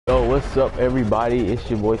Yo, what's up everybody? It's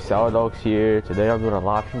your boy Sour Dogs here. Today I'm doing a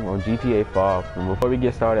live stream on GTA 5. And before we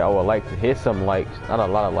get started, I would like to hit some likes. Not a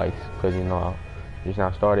lot of likes, because you know, I just now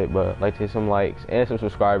started, but I'd like to hit some likes and some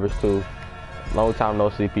subscribers too. Long time no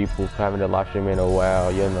see people. Haven't done a live stream in a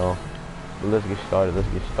while, you know. But let's get started, We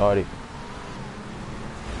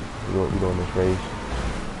doing this race.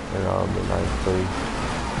 And the ninth place.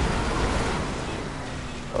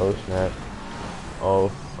 Oh snap.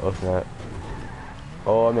 Oh snap.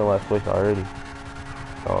 Oh, I'm in last place already.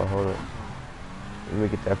 Oh, hold up. Let me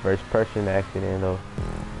get that first person action in though.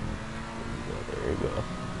 There you go.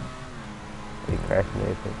 They crashed and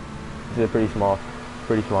everything. This is a pretty small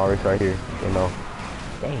race right here, you know.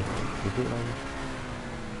 Dang, you see it like this?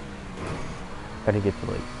 I didn't get to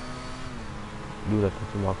like do that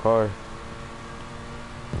to my car.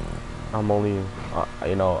 I'm only,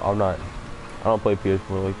 you know, I don't play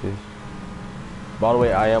PS4 like this. By the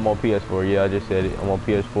way, I am on PS4. Yeah, I just said it. I'm on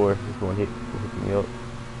PS4. If you want to hit me up,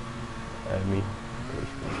 add me.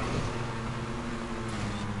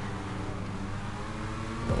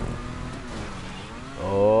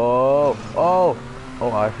 Oh,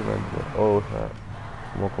 I actually went to it. Oh, snap.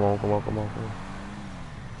 Come on.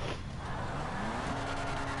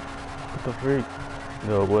 What the freak?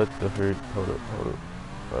 No, what the freak? Hold up.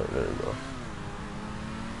 Alright, there you go.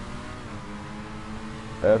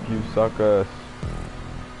 F you suckers.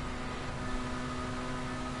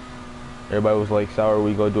 Everybody was like, Sour,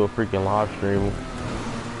 we go do a freaking live stream.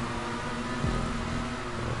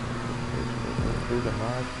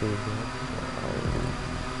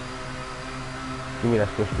 Give me that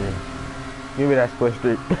split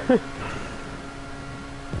screen.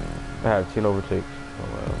 I have 10 overtakes. Oh,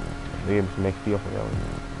 wow. They gave me some XP off of that one.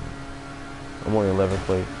 I'm only 11th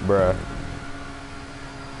place, bruh.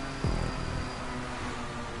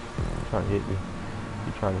 You're trying to hit me.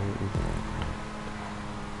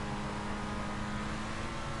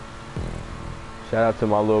 Shout out to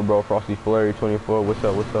my little bro, Frosty Flurry 24. What's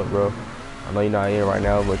up, bro? I know you're not in right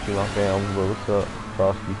now, but you know, fam. But what's up,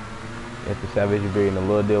 Frosty? And to Savage Berry and the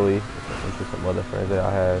Lil Dilly, and to some other friends that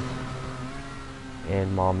I have,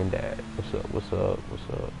 and mom and dad. What's up?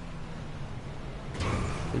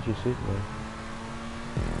 Did you sit, man?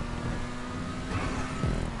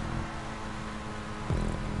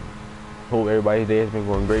 Hope everybody's day has been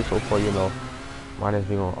going great so far. You know, mine has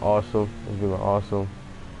been going awesome.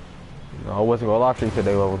 You know, I wasn't gonna live stream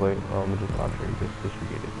today, but I was like, oh, I'm gonna just live stream. Just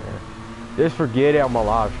forget it, man. Just forget it. I'm a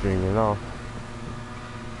live stream, you know.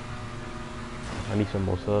 I need some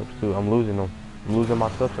more subs too. I'm losing them. I'm losing my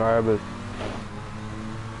subscribers.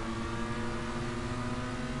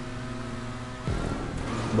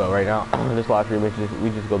 But right now, this live stream is we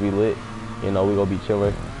just gonna be lit. You know, we gonna be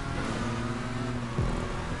chilling.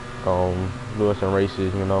 Doing some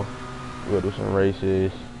races, you know. We'll do some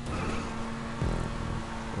races.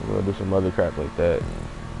 We'll do some other crap like that.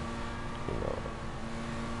 You know.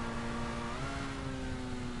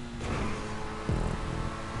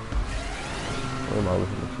 What am I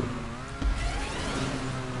listening to?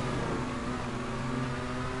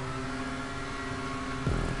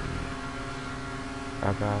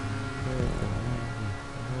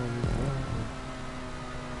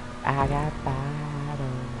 I got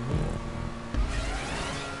bottom.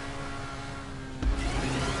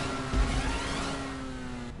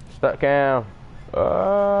 Stuck down.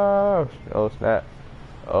 Oh snap.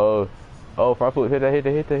 Oh, front flip, hit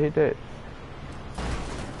that.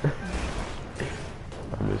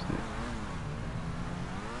 I missed it.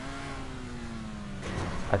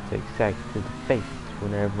 I take sacks to the face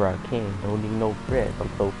whenever I can. Don't need no bread. I'm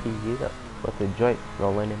so keyed up. But the joint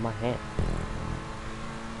rolling in my hand.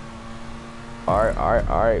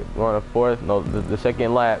 Alright. We're on the fourth. No, the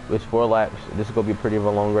second lap is 4 laps. This is gonna be pretty of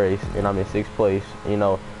a long race, and I'm in 6th place. You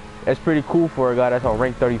know, that's pretty cool for a guy that's on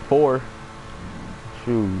rank 34.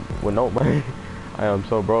 Shoot, with no money. I am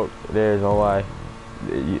so broke. There's no lie.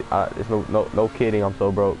 It's no kidding. I'm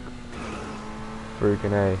so broke.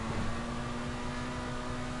 Freaking A.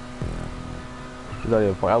 It's not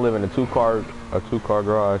even funny. I live in a two car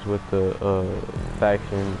garage with the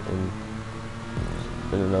faction and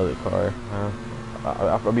another car.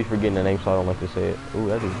 I'll be forgetting the name, so I don't like to say it. Ooh,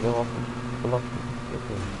 that is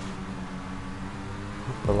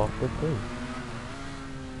fell off the thing.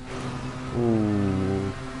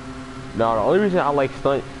 Ooh. No, the only reason I like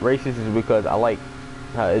stunt races is because I like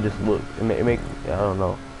how it just looks. It makes, I don't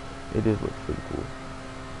know. It just looks pretty cool.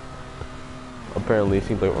 Apparently, it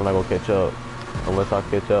seems like we're not gonna catch up unless I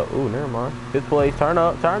catch up. Ooh, never mind. 5th place. Turn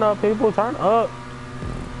up, people, turn up.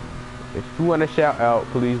 If you want to shout out,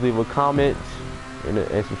 please leave a comment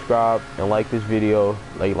and subscribe and like this video,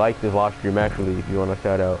 like this live stream actually, if you want a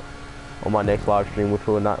shout out on my next live stream, which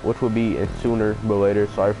will be sooner but later.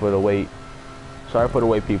 Sorry for the wait. Sorry for the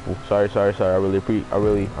wait, people. Sorry. I'm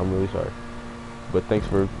really sorry. But thanks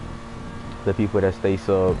for the people that stay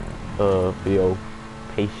sub. Video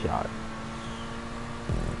pay shot.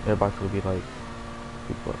 Everybody's gonna be like,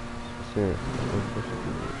 people. Serious.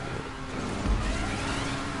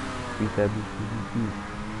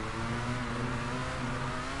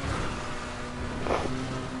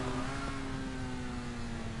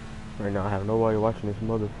 Right now I have nobody watching this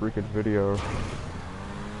mother freaking video.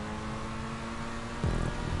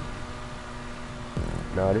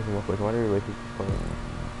 No, this is my question. Why didn't you really keep this car?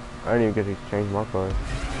 I didn't even get to change my car.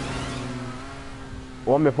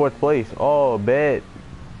 Oh, I'm in 4th place. Oh, bet.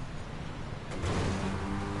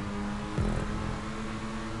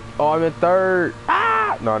 Oh, I'm in 3rd.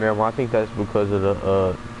 Ah! No, never mind. I think that's because of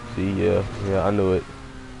the, see, yeah, I knew it.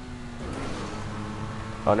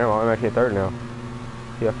 Oh, never mind. I'm actually in 3rd now.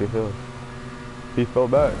 See how he feels. He fell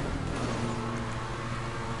back.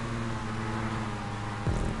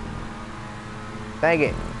 Dang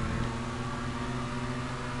it.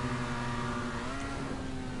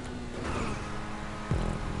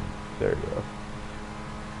 There we go.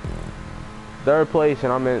 3rd place,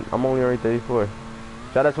 and I'm only already 34.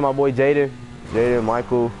 Shout out to my boy Jaden,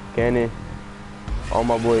 Michael, Cannon, all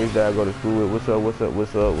my boys that I go to school with.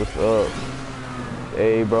 What's up?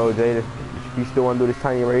 Hey, bro, Jaden, if you still want to do this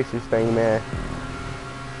Tiny Racers thing, man,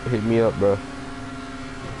 hit me up, bro.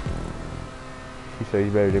 He said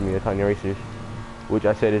he's better than me at Tiny Racers, which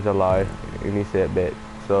I said is a lie, and he said bet.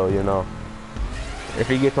 So, you know, if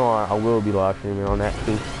he gets on, I will be live streaming on that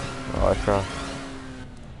too. I try.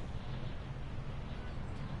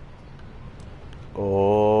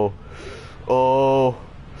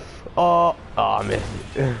 I missed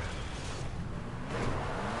it.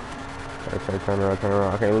 Turn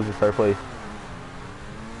around. I can't lose this 3rd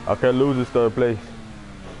place.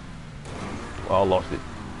 Oh, I lost it.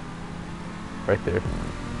 Right there.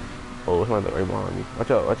 Oh, it's not right behind me.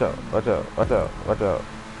 Watch out now. Watch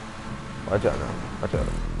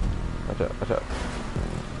out.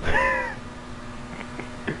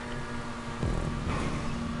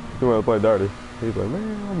 He wanna play dirty. He's like,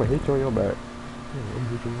 man, I'm gonna hit you on your back.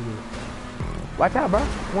 Watch out, bro.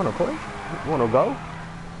 You wanna play? You wanna go?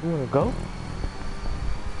 Give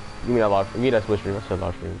me that live. Give me that split stream. I said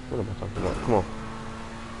live stream. What am I talking about? Come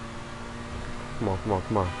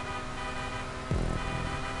on.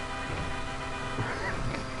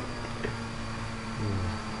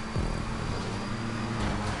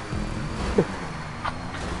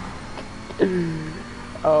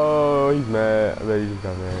 Oh, he's mad. I bet he just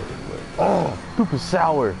got mad. Oh, stupid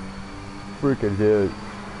sour. Freaking dude.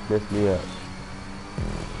 Messed me up.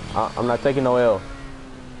 I'm not taking no L.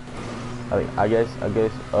 I guess,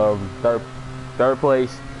 third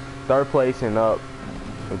place and up.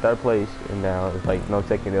 From 3rd place and down, it's like no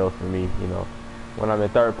taking L's for me, you know. When I'm in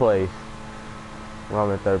 3rd place, you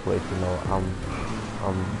know, I'm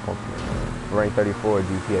ranked 34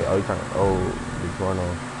 GTA. Oh, what's going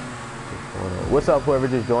on? What's up, whoever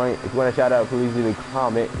just joined? If you want to shout out, please leave a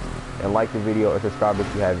comment and like the video or subscribe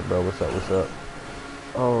if you haven't, bro. What's up?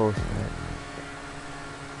 Oh, shit.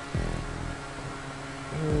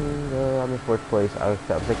 I'm in 4th place. I'm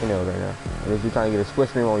taking L's right now. And if you're trying to get a split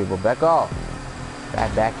stream on you, but back off.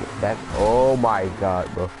 Back. Oh my god,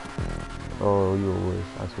 bro. Oh, you a wuss.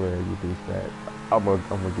 I swear, you douchebag. I'm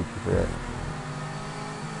gonna get you for that.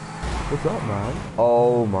 What's up, man?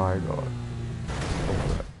 Oh my god.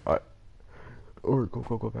 Alright. Go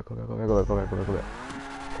back.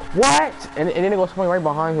 What? And then it goes something right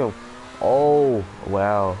behind him. Oh,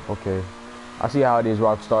 wow. Okay. I see how it is,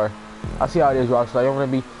 Rockstar.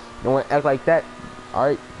 You don't wanna act like that.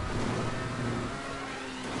 Alright.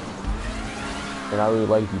 And I really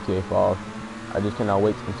like GTA 5. I just cannot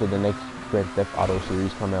wait until the next Grand Theft Auto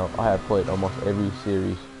series come out. I have played almost every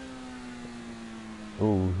series.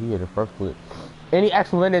 Ooh, he hit a first flip. And he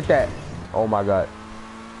actually landed that. Oh my god.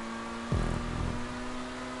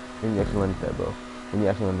 And he actually landed that, bro.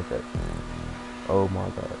 Oh my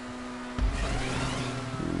god.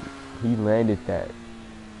 Dude, he landed that.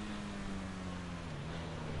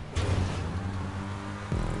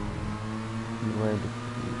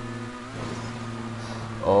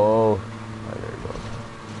 Oh, there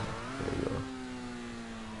you go.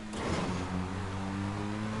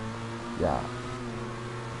 Yeah.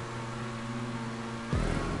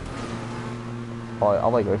 Oh, I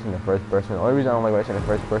like racing in 1st person. The only reason I don't like racing in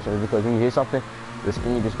 1st person is because when you hit something, the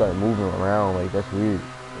screen just started moving around. Like, that's weird.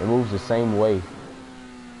 It moves the same way.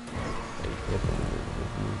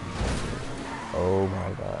 Oh, Oh my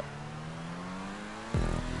god.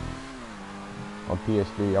 On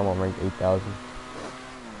PS3, I'm on rank 8,000.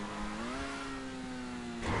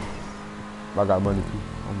 I got money too.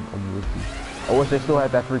 I'm with you. I wish they still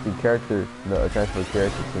had that freaking character, the transfer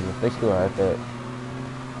character thing. If they still had that,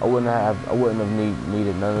 I wouldn't have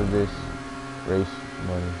needed none of this race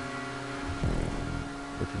money.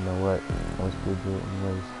 But you know what? I'm still do it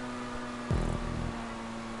anyways.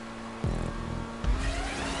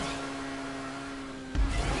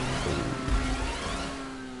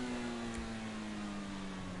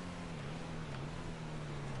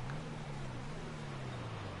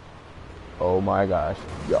 Oh my gosh,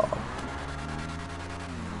 y'all.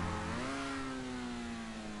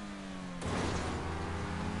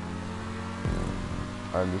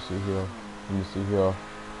 Let me see here. Let me see here.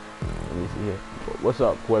 Let me see here. What's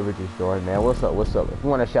up, whoever just joined, man? What's up? What's up? If you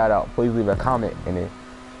want to shout out, please leave a comment in it.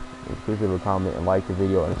 Please leave a comment and like the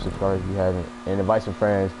video and subscribe if you haven't. And invite some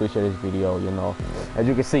friends. Please share this video. You know, as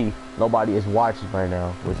you can see, nobody is watching right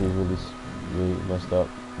now, which is really messed up.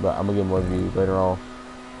 But I'm gonna get more views later on.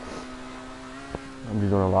 I'm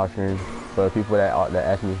just doing a live stream. For the people that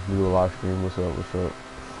ask me to do a live stream, what's up? What's up?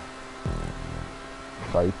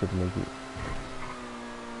 Sorry, you couldn't make it.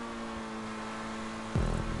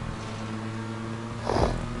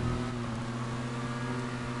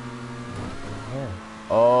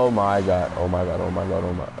 Oh my god, oh my god, oh my god,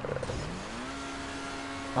 oh my god.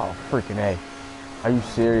 Oh freaking A. Are you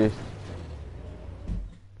serious?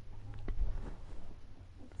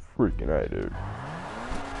 Freaking A, dude.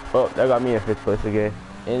 Oh, that got me in 5th place again.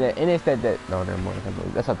 And it's that no, never mind.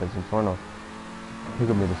 That's not the Inferno. He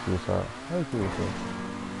committed suicide. How you doing so?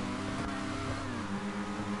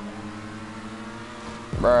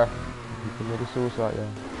 Bruh. He committed suicide, y'all.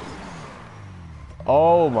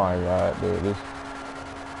 Oh my god, dude. This.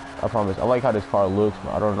 I promise. I like how this car looks,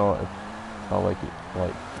 but I don't know if I like it.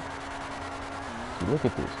 Like, see, look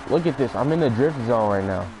at this. Look at this. I'm in the drift zone right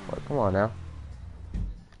now. Like, come on now.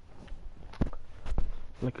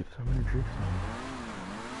 Look at this. I'm in the drift zone.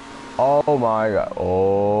 Oh my god.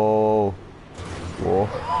 Oh. Whoa.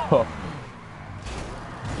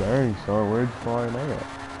 Dang, son. Where'd you find that?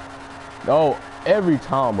 No, every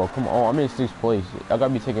time, bro. Come on. I'm in 6th place. I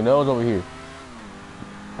gotta be taking those over here.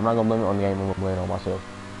 I'm not gonna blame it on the game. I'm gonna blame it on myself.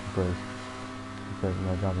 Because I'm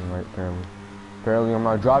not driving right, apparently. Apparently I'm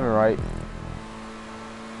not driving right.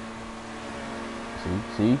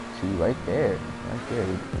 See, right there. Right there.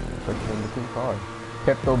 Purchasing the two cars.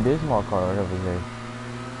 Pepto-Bismol car, whatever his name.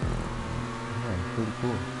 Yeah, it's pretty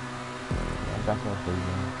cool. Yeah, that's all for you,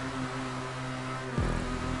 man.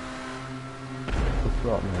 What's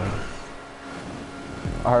up, man?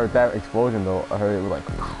 I heard that explosion, though. I heard it was like...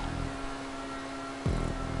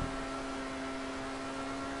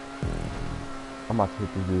 I'm about to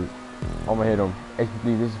hit this dude. I'm gonna hit him.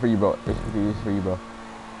 HPD, this is for you, bro. HPD, this is for you, bro.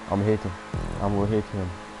 I'm gonna hit him. I'm gonna hit him.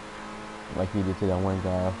 Like he did to that one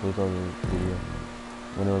guy off his other video.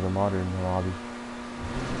 When it was a modder in the lobby.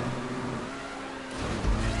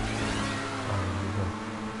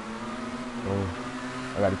 Oh,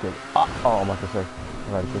 I gotta kill it. Oh, I'm about to say. I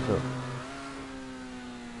gotta catch up.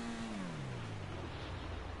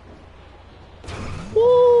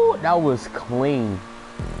 Woo! That was clean.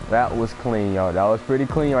 That was clean, y'all. That was pretty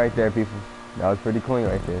clean right there, people. That was pretty clean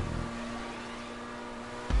right there.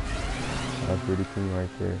 That was pretty clean right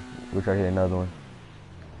there. We'll try to hit another one.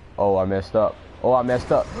 Oh, I messed up. Oh, I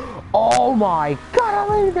messed up. Oh my god, I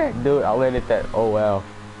landed that. Dude, I landed that. Oh, wow.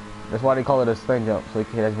 That's why they call it a stunt jump. So you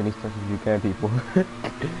can hit as many stunts as you can, people.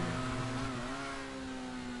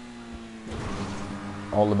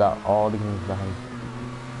 all the games behind.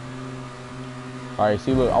 Alright,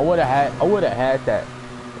 see, look, I would have had that.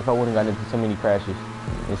 If I wouldn't gotten into so many crashes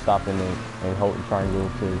and stopping and hold the triangle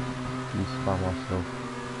to respawn myself.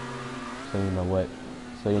 So you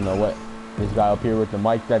know what? This guy up here with the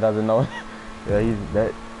mic that doesn't know. Yeah, he's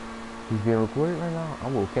being recorded right now. I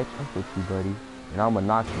will catch up with you, buddy. And I'm gonna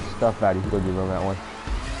knock some stuff out of you. Go give him that one.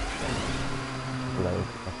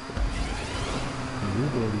 Come here,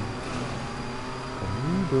 buddy. Come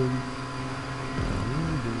here, buddy.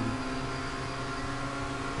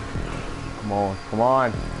 Come on, come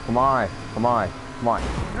on, come on, come on, come on.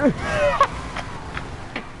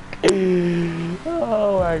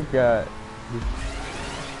 Oh my god.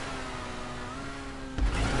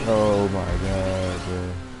 Oh my god,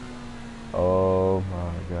 man. Oh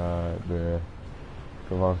my god, man.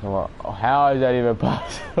 Come on, come on. Oh, how is that even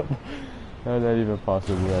possible? How is that even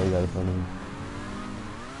possible? Yeah, you got it in front of me.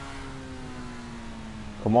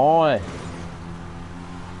 Come on.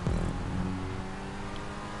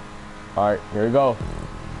 Alright, here we go.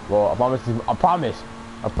 Well, I promise.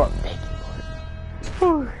 Thank you, Lord.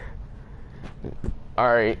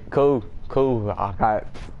 Alright, cool, cool. I got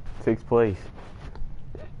 6th place.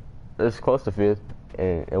 It's close to 5th,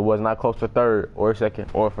 and it was not close to 3rd or 2nd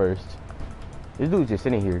or 1st. This dude's just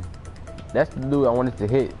sitting here. That's the dude I wanted to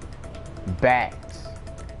hit. Bats.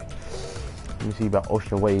 Let me see about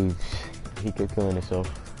Ocean Waves. He kept killing himself.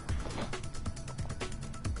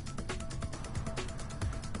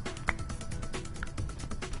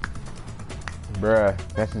 Bruh,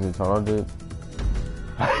 that's just a tunnel, dude.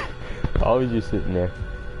 Why was he just sitting there?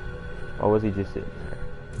 Why was he just sitting there?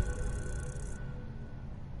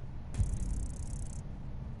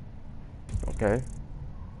 Okay.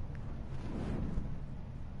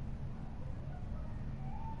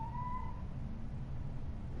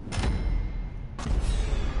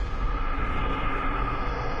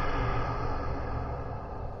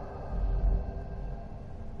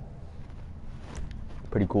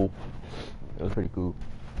 Pretty cool. That was pretty cool.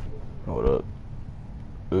 Hold up.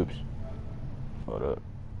 Oops. Hold up.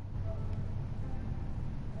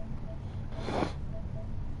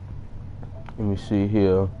 Let me see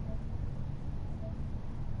here.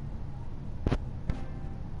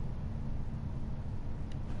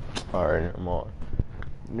 Alright, never mind.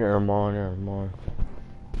 Never mind.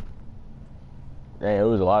 Dang, it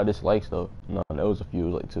was a lot of dislikes though. No, there was a few,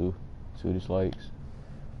 it was like two dislikes.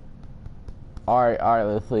 Alright,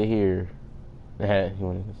 let's see here. I'm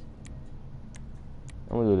gonna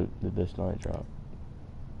do the stunt drop.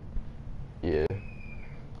 Yeah.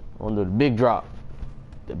 I'm gonna do the big drop.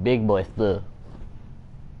 The big boy stuff.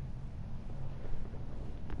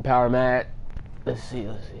 Power mat. Let's see.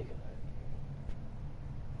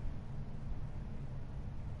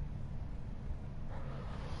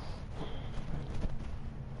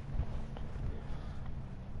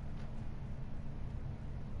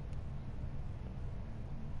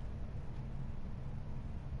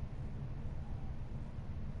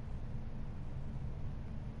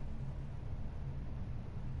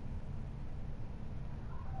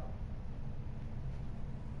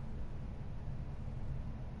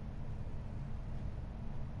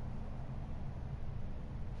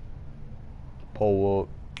 Pull up.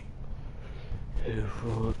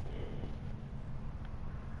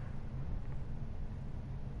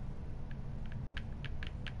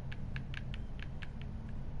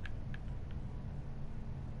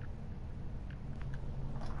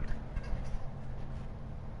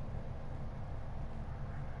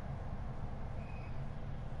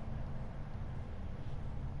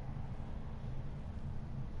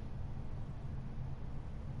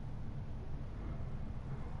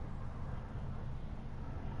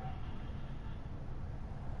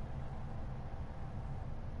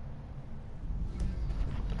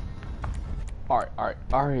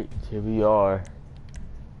 Alright, here we are.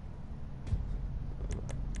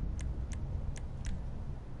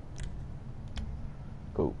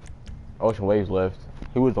 Cool. Ocean Waves left.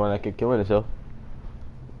 He was the one that kept killing himself.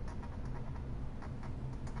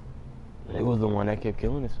 He was the one that kept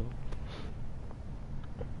killing himself.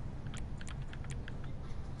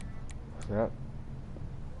 Yep.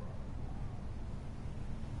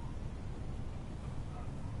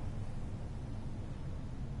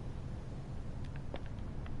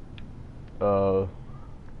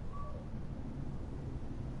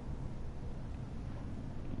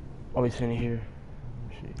 I'll be sitting here.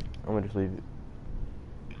 I'm gonna just leave it.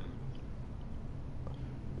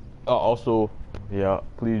 Also, yeah,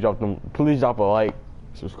 please drop a like,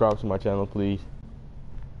 subscribe to my channel, please.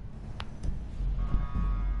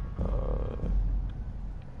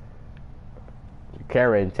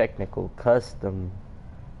 Karen Technical Custom.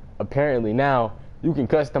 Apparently now you can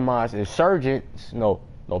customize insurgents. No,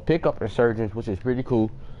 pickup insurgents, which is pretty cool.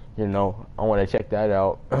 You know, I want to check that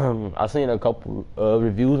out. I've seen a couple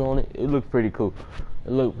reviews on it. It looks pretty cool.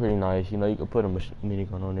 It looked pretty nice. You know, you can put a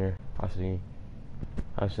minigun on there. I've seen.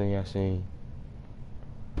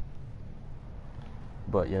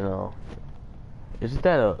 But you know, isn't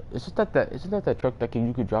that truck that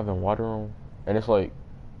you could drive in water on? And it's like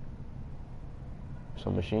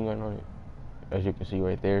some machine gun on it, as you can see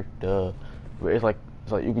right there. Duh. But it's like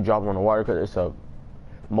you can drop it on the water because it's a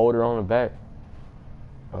motor on the back.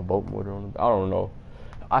 A boat motor on the back. I don't know.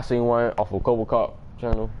 I seen one off of Kobo Cop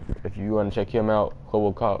channel. If you want to check him out,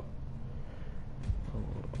 Kobo Cop.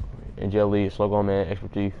 And Jelly, Slogan Man,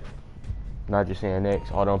 Expertise. Not just saying X.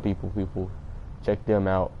 All them people. Check them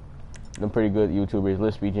out. Them pretty good YouTubers.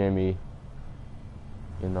 Let's be Jimmy.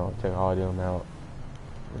 You know, check all them out.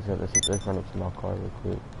 Let's run up to my car real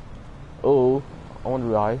quick. Oh, I want to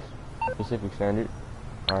do ice. Pacific Standard.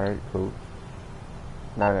 Alright, cool.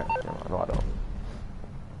 No, I don't.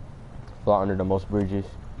 Fly under the most bridges.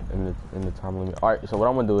 in the time limit. All right, so what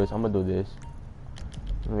I'm gonna do is I'm gonna do this.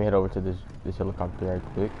 Let me head over to this helicopter right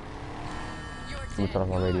quick. Let me turn off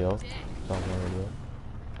my radio. Turn off my radio.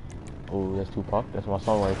 Oh, that's Tupac. That's my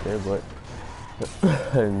song right there, but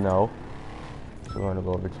no. So we're gonna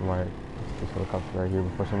go over to this helicopter right here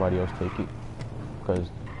before somebody else take it, because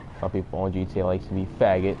some people on GTA like to be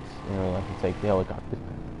faggots and they like to take the helicopter.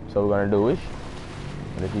 So what we're gonna do is,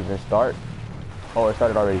 let it even start. Oh, it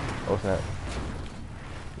started already. Oh snap.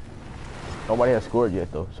 Nobody has scored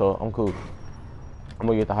yet though, so I'm cool. I'm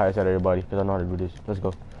gonna get the highest out of everybody because I know how to do this. Let's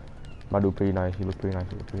go. My dude pretty nice. He look pretty nice.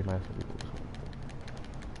 He look pretty nice.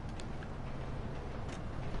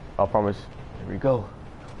 I promise. Here we go.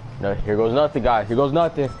 No, here goes nothing, guys. Here goes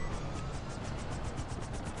nothing.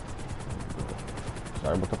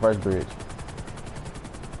 Sorry about the first bridge.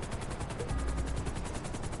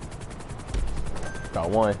 Got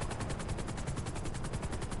one.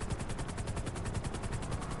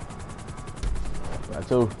 Got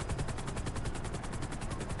two.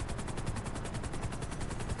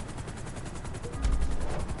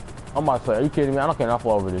 I'm about to say, are you kidding me? I cannot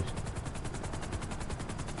fall over this.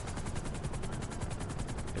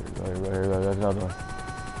 Here we go. There's another one.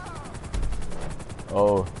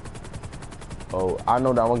 Oh, I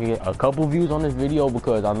know that I'm gonna get a couple views on this video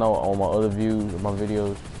because I know on my other my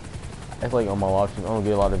videos, it's like on my live stream, I don't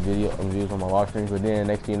get a lot of views on my live streams, but then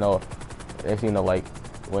next thing you know, like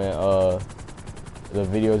when the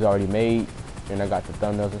video is already made and I got the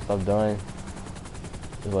thumbnails and stuff done,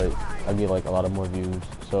 it's like I get like a lot of more views.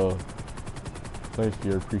 So thanks for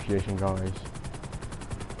your appreciation, guys.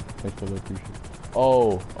 Thanks for the appreciation.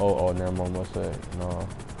 Oh, never mind. What's that? No.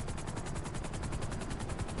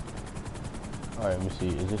 Alright, let me see.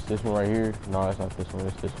 Is this one right here? No, it's not this one.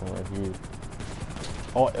 It's this one right here.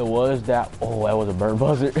 Oh, it was that. Oh, that was a burn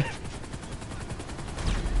buzzer.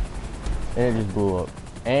 And it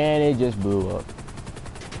just blew up.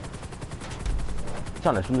 They're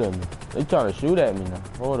trying to shoot at me. They trying to shoot at me now.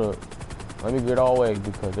 Hold up. Let me get all the way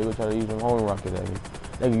because they gonna try to use some homing rockets at me.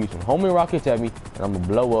 They can use some homing rockets at me and I'm gonna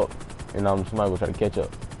blow up and somebody will try to catch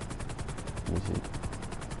up. Let me see.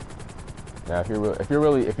 Now, if you're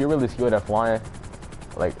really skilled at flying,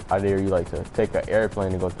 like I dare you like to take an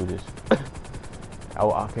airplane and go through this.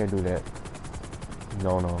 I can't do that.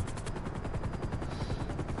 No.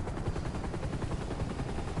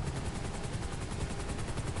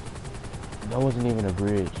 That wasn't even a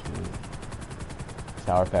bridge, dude.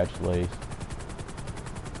 Sour Patch Lays.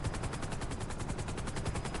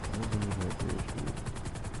 That wasn't even a bridge, dude.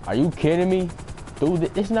 Are you kidding me? Dude,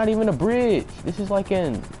 this is not even a bridge. This is like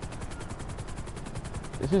in...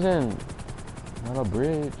 This isn't not a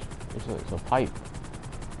bridge. It's a pipe.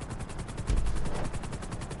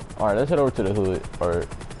 Alright, let's head over to the hood or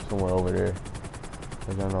somewhere over there.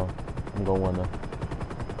 Cause I know I'm gonna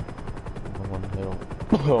head over.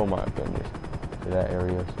 Oh my goodness. To that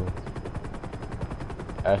area, so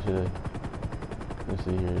actually let's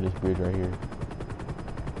see here, this bridge right here.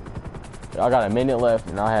 I got a minute left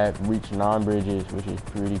and I have reached 9 bridges, which is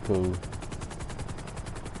pretty cool.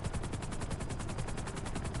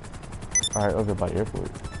 Alright, over by the airport.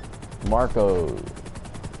 Marco.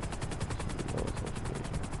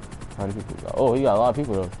 How many people got? Oh, he got a lot of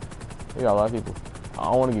people though. He got a lot of people. I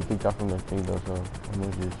don't want to get kicked out from the thing though, so I'm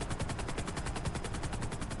gonna just...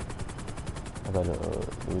 I gotta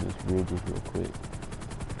do these bridges real quick.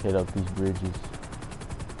 Hit up these bridges.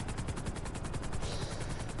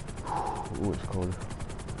 Ooh, it's cold.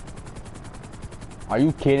 Are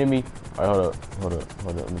you kidding me? Alright, hold up.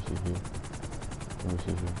 Let me see here.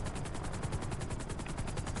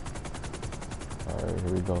 Alright,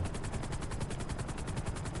 here we go.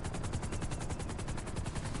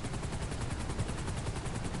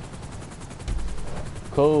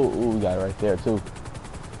 Cool. Ooh, we got it right there too.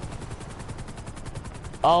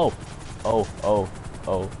 Oh. 12. Oh.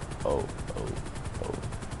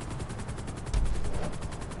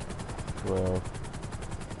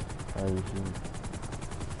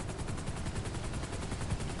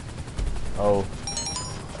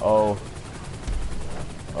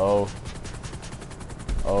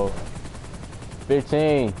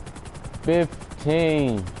 15.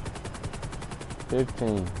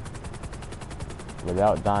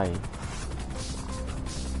 Without dying.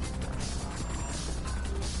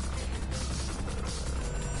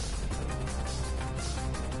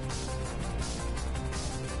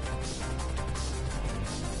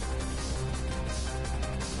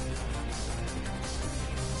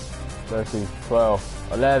 Let's see,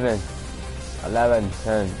 12, 11,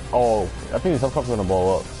 10. Oh, I think this helicopter's gonna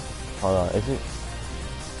blow up. Hold on, is it?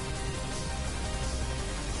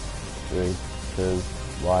 3, 2,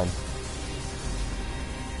 1.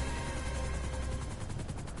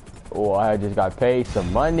 Oh, I just got paid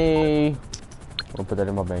some money. I'm gonna put that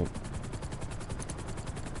in my bank.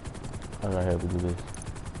 I'm gonna have to do this.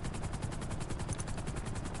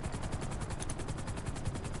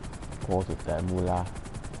 What's with that moolah?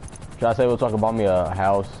 Should I say we'll talk about me a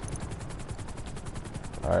house?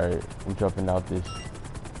 Alright, I'm jumping out this.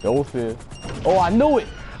 Yo, fear. Oh, I knew it!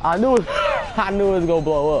 I knew it! I knew it was gonna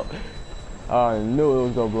blow up. I knew it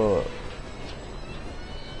was gonna blow up.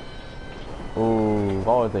 Ooh,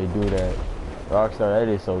 why would they do that? Rockstar, that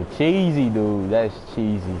is so cheesy, dude. That's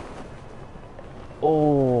cheesy.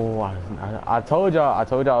 Oh, I told y'all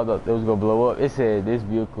that it was gonna blow up. It said this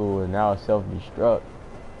vehicle and now self-destruct.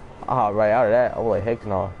 I hopped right out of that. I was like, heck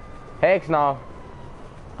no. Heck no.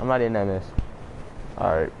 I'm not in that mess.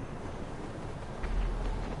 Alright.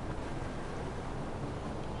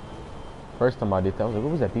 First time I did that, I was like,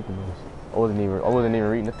 what was that beeping noise? I wasn't even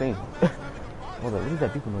reading the thing. I was like, what is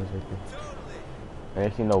that beeping noise right there? And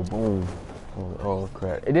next thing you know, boom. Oh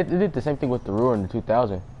crap. It did the same thing with the Ruhr in the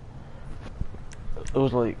 2000. It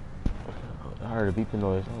was like, I heard a beeping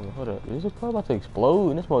noise. I was like, hold up, is this car about to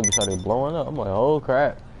explode? And this one just started blowing up. I'm like, oh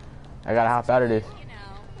crap. I gotta hop out of this. You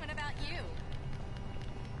know, what about you?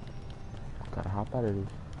 Gotta hop out of this.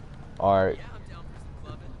 Alright.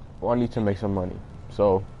 Well, I need to make some money.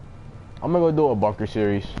 So, I'm gonna go do a bunker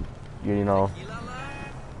series. You know.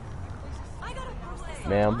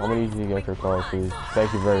 Ma'am, I'm gonna need you to get your car, please.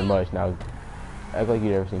 Thank you very much. Now, act like you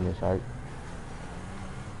never seen this, alright?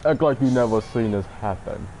 Act like you never seen this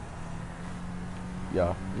happen.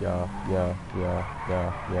 Yeah.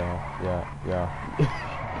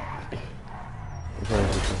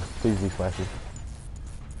 Please be flashy.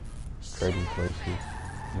 Trading places.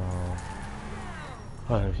 No.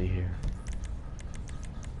 What is he here?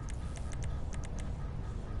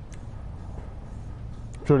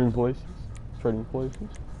 Trading places. Trading places.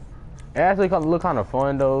 It actually look kind of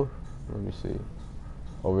fun though. Let me see.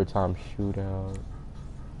 Overtime shootout.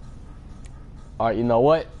 Alright, you know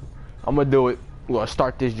what? I'm gonna do it. We're gonna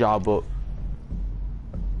start this job up.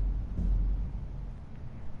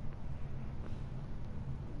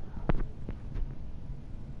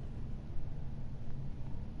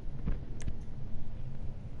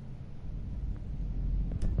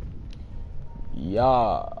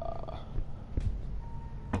 Yeah.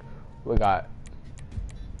 We got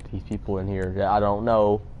these people in here that I don't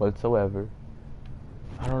know whatsoever.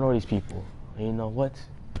 I don't know these people. And you know what?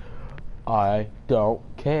 I don't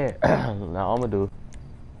care. Now I'm gonna do.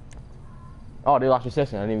 Oh, they lost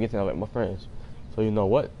reception. I didn't even get to know my friends. So you know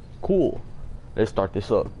what? Cool. Let's start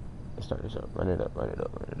this up. Run it up.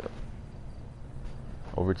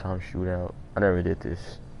 Overtime shootout. I never did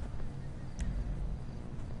this.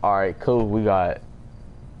 Alright, cool. We got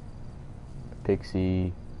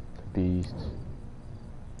Pixie, Beast.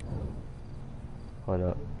 Hold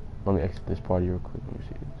up. Let me exit this party real quick. Let me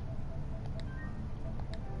see this.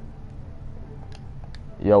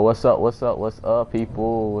 Yo, what's up,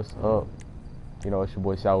 people? What's up? You know, it's your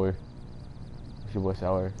boy Sour.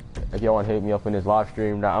 If y'all want to hit me up in this live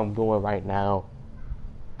stream that I'm doing right now,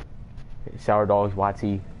 Sour Dogs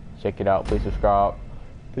YT. Check it out. Please subscribe.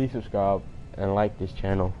 And like this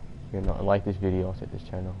channel. You know, and like this video. I said this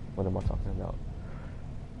channel. What am I talking about?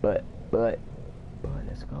 But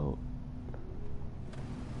let's go.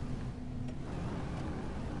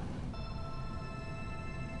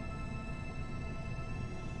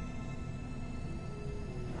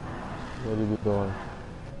 What are we doing?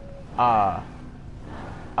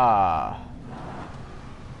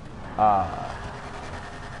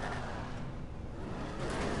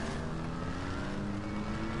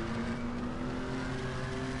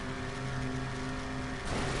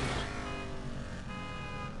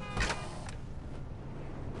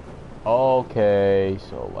 Okay,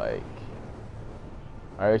 so like,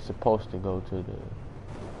 are you supposed to go to the?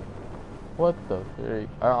 What the frick?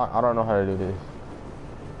 I don't know how to do this.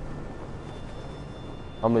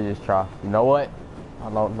 I'm gonna just try. You know what? I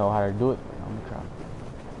don't know how to do it. I'm gonna try.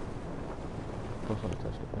 Just wanna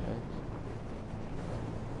touch the pads.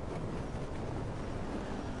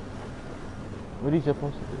 What are you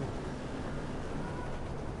supposed to do?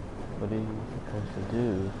 What are you supposed to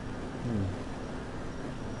do?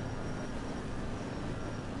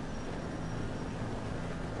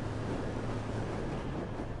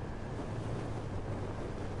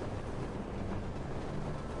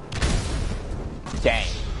 Dang.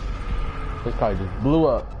 This car just blew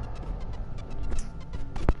up.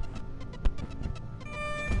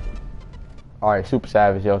 Alright, Super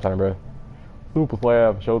Savage, your turn, bro. Super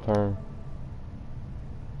Savage, your turn.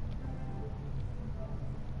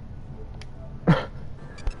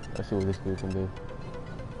 Let's see what this dude can do.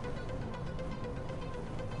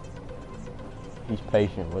 He's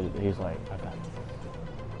patient with it. He's like, I got this.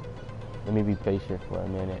 Let me be patient for a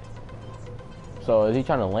minute. So is he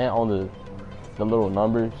trying to land on the little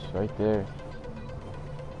numbers right there?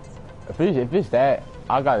 If it's that,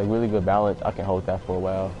 I got a really good balance. I can hold that for a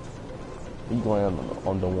while. He's going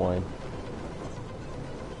on the one.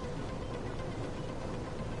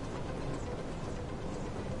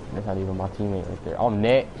 That's not even my teammate right there. I'm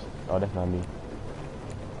next. Oh, that's not me.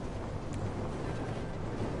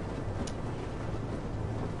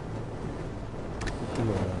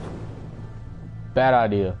 Bad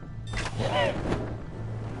idea.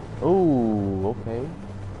 Ooh, okay.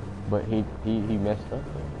 But he messed up.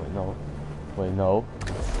 Wait, no. Wait, no.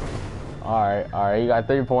 Alright, you got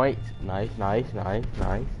 3 points. Nice.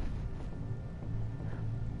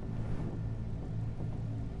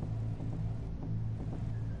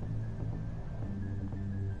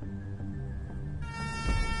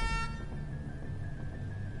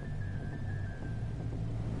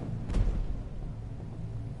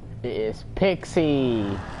 It is Pixie.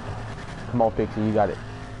 Come on, Pixie, you got it.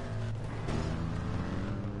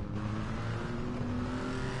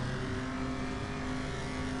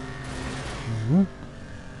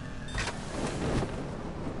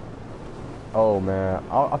 Oh man,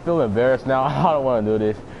 I feel embarrassed now. I don't want to do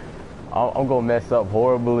this. I'm gonna mess up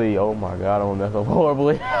horribly. Oh my god, I'm gonna mess up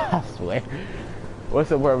horribly. I swear.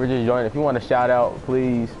 What's up, whoever just joined? If you want to shout out,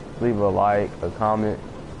 please leave a like, a comment,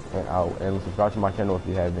 and subscribe to my channel if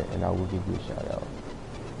you haven't, and I will give you a shout out.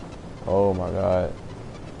 Oh my god.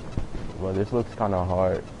 Well, this looks kind of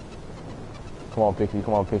hard. Come on, Pixie,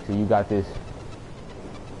 you got this.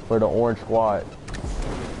 For the orange squad.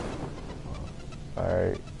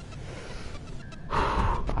 Alright.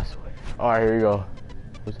 I swear. Alright, here we go.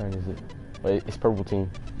 Whose turn is it? Wait, it's purple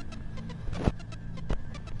team.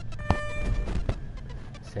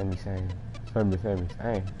 Sammy.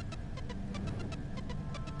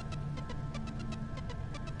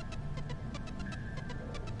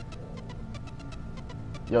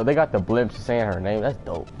 Yo, they got the blimps saying her name. That's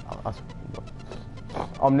dope.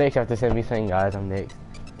 I'm next after Sammy saying, guys. I'm next.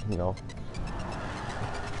 You know.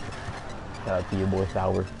 Shout out to your boy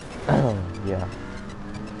Sour. Yeah.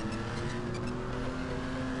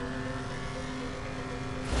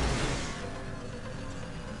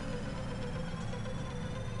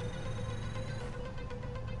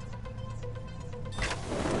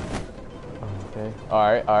 Okay.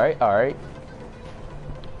 Alright.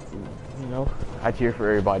 You know, I cheer for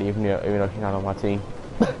everybody, even though she's not on my team.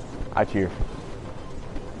 I cheer.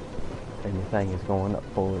 Everything is going up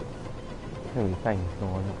forward.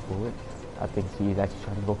 I think she's actually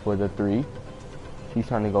trying to go for the 3. She's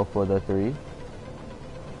trying to go for the 3.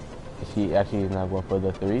 She actually is not going for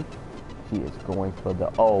the 3. She is going for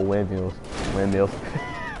the windmills.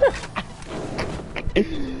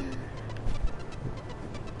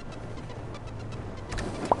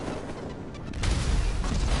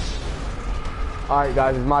 Alright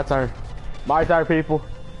guys, it's my turn. My turn, people.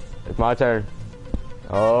 It's my turn.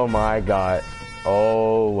 Oh my god.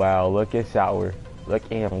 Oh wow, look at Sour. Look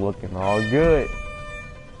at him looking all good.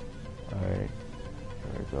 Alright.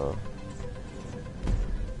 There we go.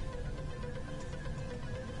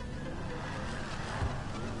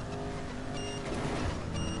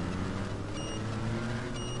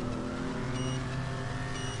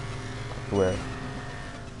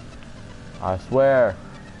 I swear.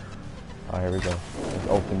 Alright, here we go.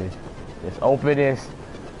 Let's open this.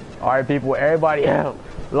 Alright people, everybody else.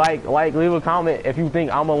 Like, leave a comment if you think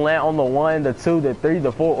I'm gonna land on the 1, the 2, the 3,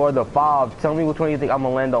 the 4, or the 5. Tell me which one you think I'm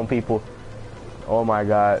gonna land on, people. Oh my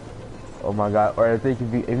god. Or if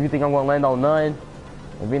you think I'm gonna land on none,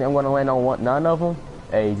 if you think I'm gonna land on none of them,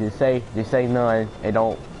 hey, just say none, and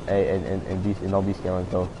don't be scaling.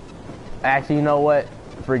 So, actually, you know what?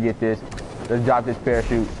 Forget this. Let's drop this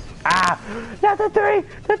parachute. Ah, not the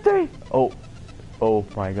 3. Oh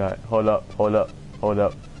my god. Hold up.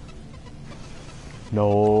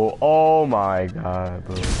 No, oh my god,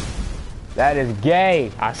 bro. That is gay,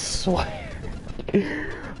 I swear.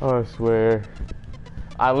 I swear.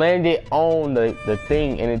 I landed on the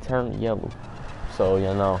thing and it turned yellow. So,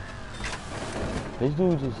 you know. This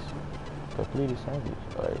dude just completely savage.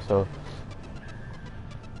 Alright, so.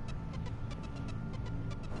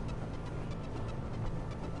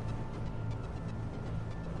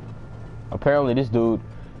 Apparently this dude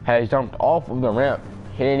has jumped off of the ramp.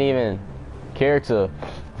 He didn't even care to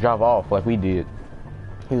drop off like we did.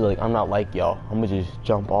 He's like, I'm not like y'all. I'm gonna just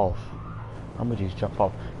jump off.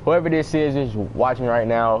 Whoever this is watching right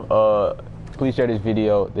now, please share this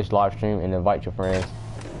video, this live stream, and invite your friends.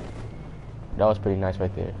 That was pretty nice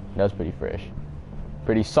right there. That was pretty fresh.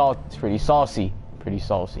 Pretty saucy. pretty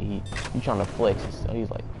saucy. He trying to flex and stuff. He's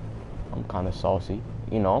like, I'm kind of saucy.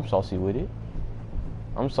 You know, I'm saucy with it.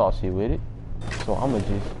 I'm saucy with it. So I'ma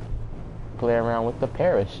just play around with the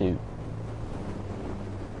parachute.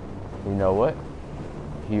 You know what?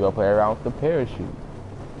 He gonna play around with the parachute.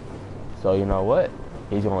 So you know what?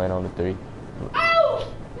 He's gonna land on the 3.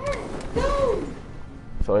 Oh! No!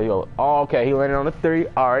 So he go, oh, okay, he landed on the 3.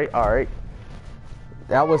 Alright.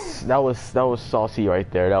 That was saucy right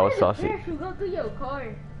there. That was saucy. Go to your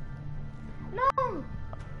car. No!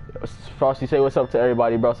 Frosty, say what's up to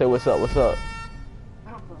everybody, bro. Say what's up.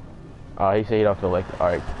 He said he don't feel like it.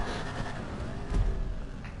 Alright.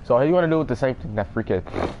 So how you wanna do with the same thing that freaking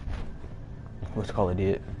what's it called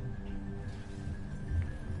did?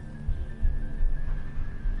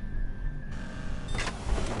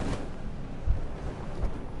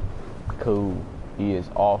 Cool. He is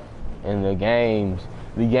off in the games.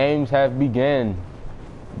 The games have begun.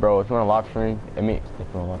 Bro, if you want to live stream, if you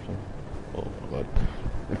want to live stream. Oh my god.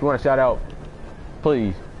 If you want to shout out,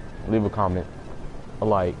 please leave a comment, a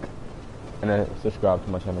like, and then subscribe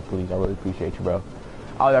to my channel, please. I really appreciate you, bro.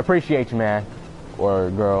 I appreciate you, man, or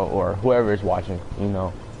girl, or whoever is watching, you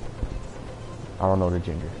know. I don't know the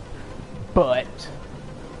gender. But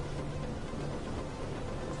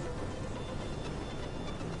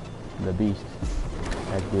the beast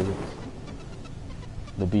has did it.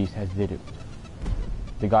 The beast has did it.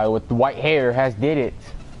 The guy with the white hair has did it.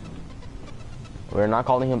 We're not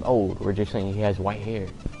calling him old. We're just saying he has white hair.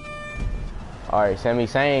 Alright, Sammy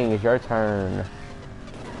Sang, it's your turn.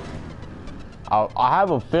 I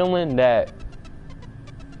have a feeling that...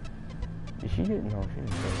 Did she get... No, she didn't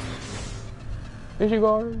go. Did she go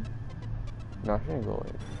already? No, she didn't go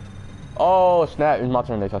already. Oh, snap. It's my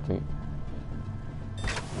turn next, I think.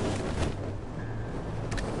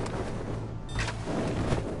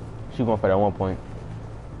 She's going for that 1 point.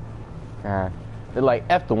 They're like,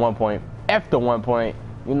 F the 1 point. F the 1 point.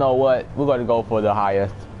 You know what? We're going to go for the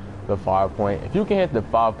highest. The 5 point. If you can hit the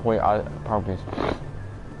 5 point, I promise.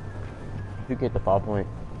 If you get the 5 point,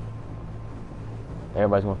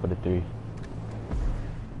 everybody's going for the 3.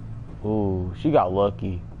 Ooh, she got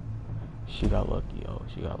lucky. She got lucky. Oh,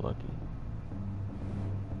 she got lucky.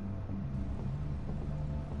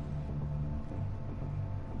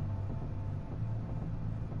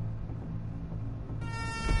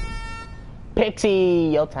 Pixie,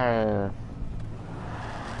 your turn.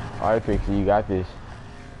 Alright, Pixie, you got this.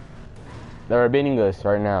 They're beating us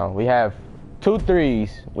right now. We have 2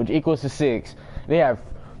 3s, which equals to 6. They have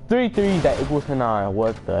 3 3s that equals to 9.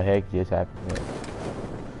 What the heck just happened here?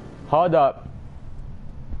 Hold up.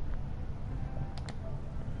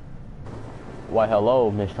 Why,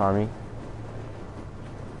 hello, Miss Charming.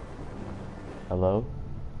 Hello?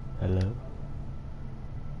 Hello?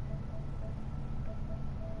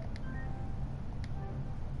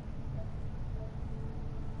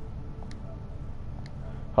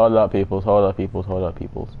 Hold up, peoples. Hold up, peoples. Hold up,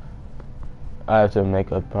 peoples. I have to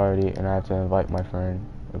make a party, and I have to invite my friend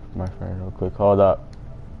real quick. Hold up.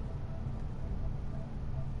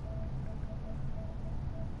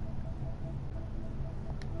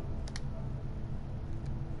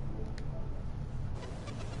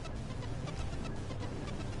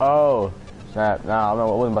 Oh, snap. Nah, I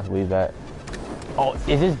wasn't about to leave that. Oh,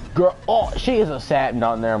 is this girl? Oh, she is a sap.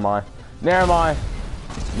 No, never mind. Never mind.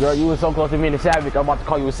 Girl, you were so close to being a savage. I'm about to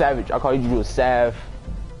call you a savage. I call you a sav.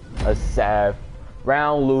 A sav.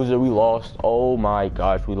 Round loser. We lost. Oh my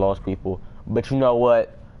gosh, we lost, people. But you know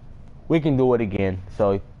what? We can do it again.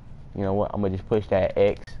 So, you know what? I'm gonna just push that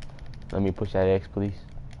X. Let me push that X, please.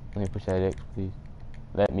 Let me push that X, please.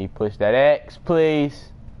 Let me push that X,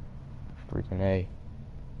 please. Freaking A.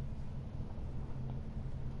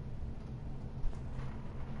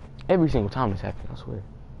 Every single time this happens, I swear.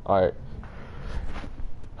 Alright.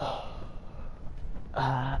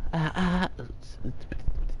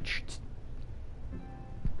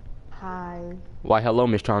 Hi. Why, hello,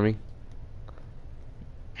 Miss Charming.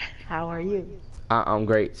 How are you? I'm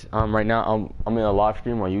great. Right now, I'm in a live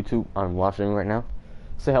stream on YouTube. I'm live streaming right now.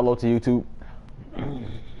 Say hello to YouTube.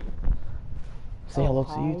 Say hello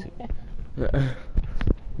to YouTube.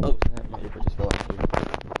 Oh, snap, my earbud just fell out.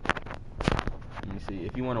 Let me see.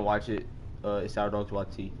 If you want to watch it, it's Sour Dogs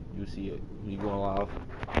YT. You'll see it when you go on live.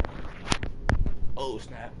 Oh,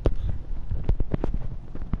 snap.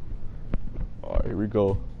 Alright, here we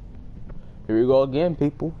go. Here we go again,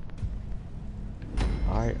 people.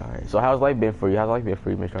 Alright. So how's life been for you? How's life been for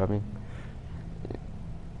you, Mr. Charming?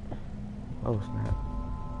 Oh, snap.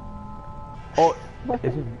 Oh,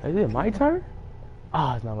 is it my turn?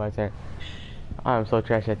 Oh, it's not my turn. I'm so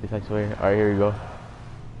trash at this, I swear. Alright, here we go.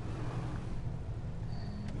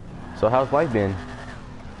 So how's life been?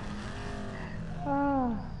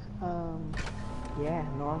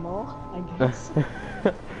 normal, I guess.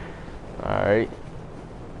 Alright.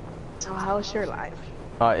 So how's your life?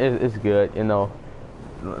 It's good, you know.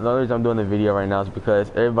 The only reason I'm doing the video right now is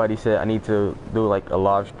because everybody said I need to do like a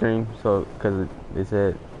live stream. So, because they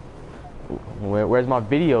said, where's my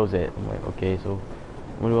videos at? I'm like, okay, so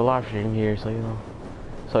I'm gonna do a live stream here, so you know.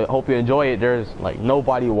 So I hope you enjoy it. There's like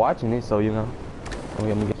nobody watching it, so you know. I'm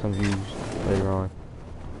gonna get some views later on.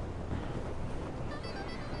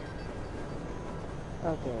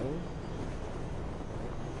 Okay.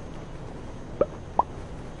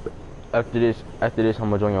 After this, I'm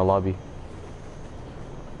gonna join your lobby.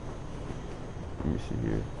 Let me see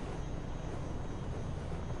here.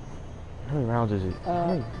 How many rounds is it?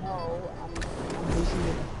 No, I'm busy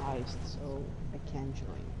with the heist, so I can't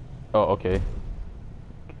join. Oh, okay.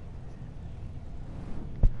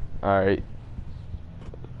 Alright.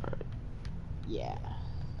 Yeah.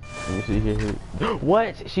 Let me see here.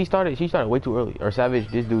 What? She started way too early. Or Savage,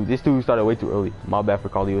 this dude started way too early. My bad for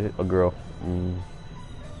calling you a girl.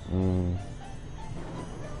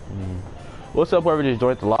 What's up, whoever just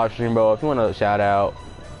joined the live stream, bro? If you want to shout out,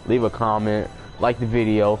 leave a comment, like the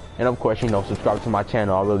video, and of course, you know, subscribe to my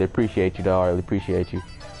channel. I really appreciate you, though. I really appreciate you.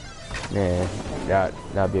 Man,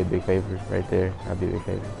 that'd be a big favor right there. That'd be a big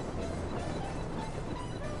favor.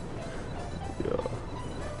 Yeah.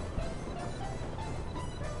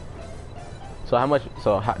 So how much?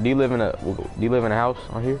 So do you live in a house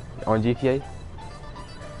on here on GTA?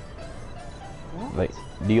 What? Like,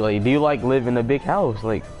 do you like live in a big house?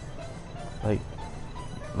 Like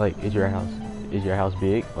is your house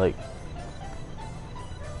big? Like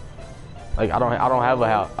I don't have a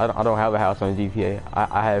house. I don't have a house on GTA.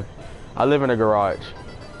 I live in a garage,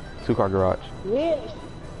 2-car garage. Really?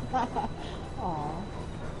 Aw.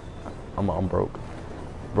 I'm broke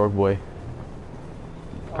boy.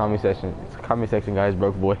 Comment section, guys,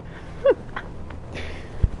 broke boy.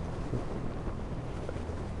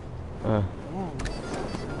 Yeah.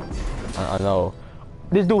 I know.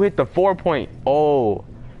 This dude hit the 4-point. Oh,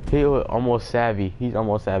 he was almost savvy. He's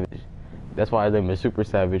almost savage. That's why I name him Super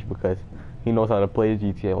Savage, because he knows how to play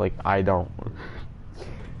GTA like I don't.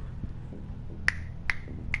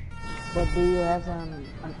 But do you have an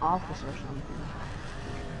office or something?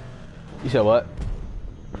 You said what?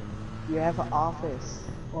 You have an office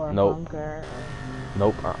or a Nope. bunker?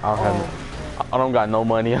 Nope. I don't have. I don't got no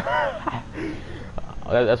money.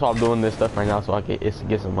 That's why I'm doing this stuff right now, so I can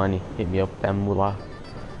get some money. Hit me up with that moolah.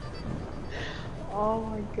 Oh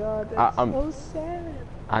my god, that's I'm so sad.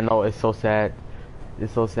 I know, it's so sad.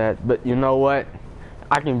 It's so sad. But you know what?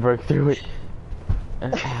 I can break through it.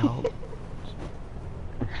 Ow.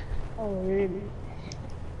 Oh really?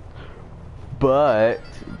 But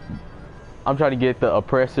I'm trying to get the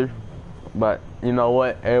oppressor. But you know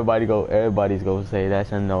what? Everybody's gonna say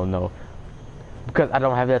that's a no. Because I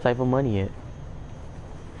don't have that type of money yet.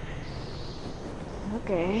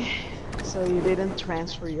 Okay. So you didn't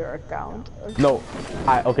transfer your account? Okay. No,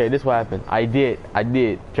 okay, this is what happened. I did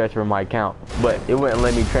transfer my account, but it wouldn't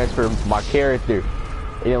let me transfer my character.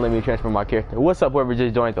 It didn't let me transfer my character. What's up, whoever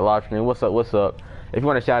just joined the live stream? What's up? If you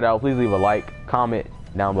want to shout out, please leave a like, comment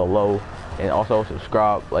down below, and also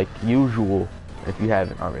subscribe like usual if you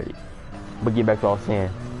haven't already. But get back to what I was saying.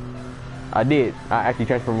 I actually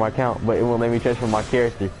transferred my account, but it won't let me transfer my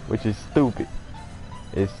character, which is stupid.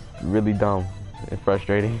 It's really dumb and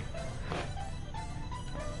frustrating.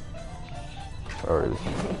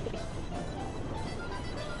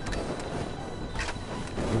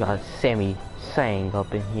 We got Sammy Sang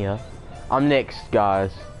up in here. I'm next,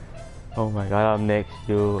 guys. Oh my god, I'm next,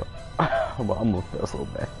 dude. I'm gonna feel so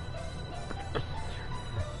bad.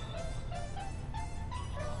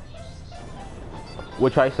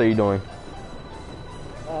 Which ice are you doing?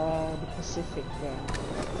 The Pacific round.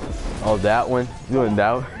 Oh, that one? You doing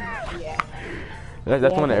that one? Yeah. That's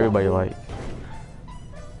the one that everybody likes.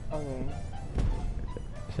 Okay.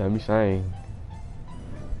 Sammy Sang.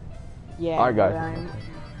 Yeah, I got but you.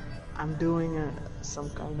 I'm doing some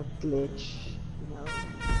kind of glitch, you know.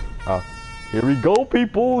 Oh, here we go,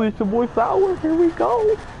 people. It's your boy Flower. Here we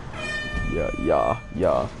go. Yeah.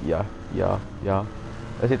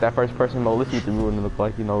 Let's hit that first person mode. Let's see what the ruin look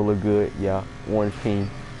like. You know, look good. Yeah, orange team.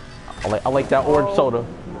 I like that orange soda.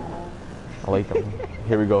 I like that one.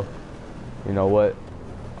 Here we go. You know what?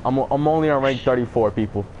 I'm only on rank 34,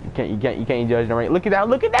 people. You can't judge the rank. Look at that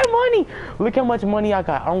money. Look how much money I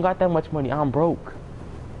got. I don't got that much money. I'm broke.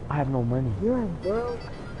 I have no money. You're broke.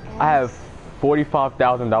 I have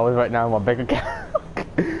 $45,000 right now in my bank account.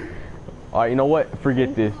 Alright, you know what?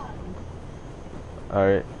 Forget this.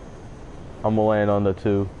 Alright. I'm gonna land on the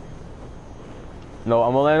 2. No,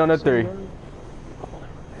 I'm gonna land on the 3.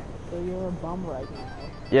 So you're a bum right now.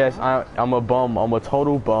 Yes, I'm a bum. I'm a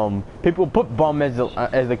total bum. People put bum as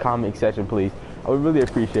the comment section, please. I would really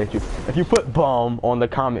appreciate you if you put bum on the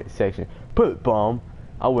comment section. Put bum.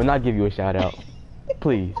 I will not give you a shout out.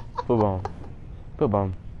 Please, put bum. Put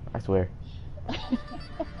bum. I swear.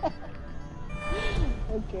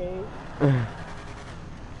 Okay.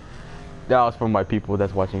 That was from my people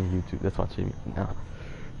that's watching YouTube. That's watching me now.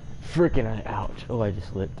 Freaking ouch. Oh, I just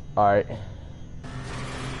slipped. Alright.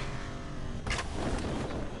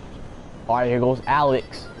 Alright, here goes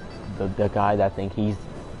Alex. The guy that think his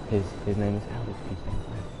name is Alex.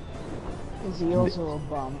 Is he also a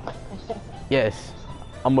bum? Yes.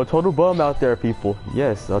 I'm a total bum out there, people.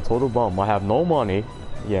 Yes, a total bum. I have no money.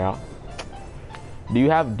 Yeah. Do you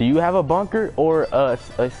have a bunker or a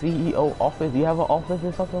CEO office? Do you have an office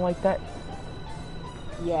or something like that?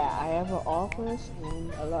 Yeah, I have an office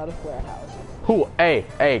and a lot of warehouses. Who? Hey,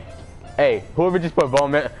 whoever just put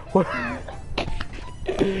bum in.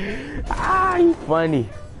 Ah, you funny.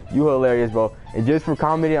 You hilarious, bro. And just for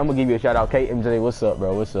commenting, I'm gonna give you a shout out. Kate MJ, what's up,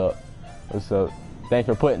 bro? What's up? What's up? Thanks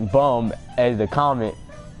for putting bum as the comment.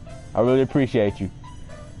 I really appreciate you.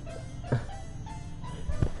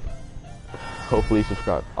 Hopefully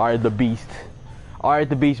subscribe. Alright, the beast. Alright,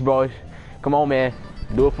 the beast, bro. Come on, man.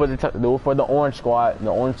 Do it for the orange squad, the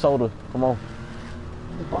orange soda. Come on.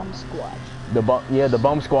 The bum squad. The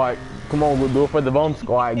bum squad. Come on, we'll do it for the bum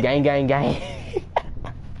squad. Gang, gang, gang.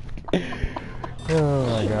 Oh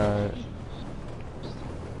my god.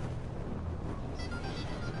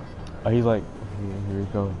 Oh, he's like, here we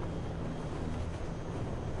go.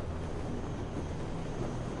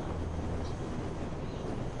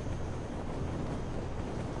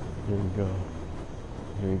 Here we go.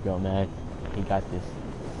 Here we go, man. He got this.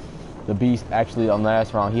 The beast actually on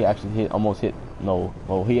last round, he actually almost hit. No,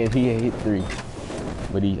 well he hit 3,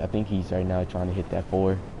 but I think he's right now trying to hit that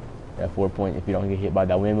 4 point. If you don't get hit by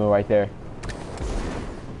that windmill right there.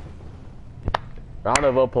 Round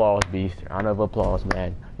of applause, beast. Round of applause,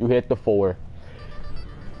 man. You hit the 4.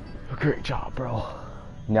 Great job, bro.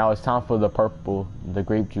 Now it's time for the purple, the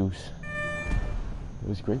grape juice. It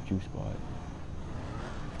was grape juice, spot.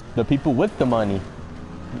 The people with the money.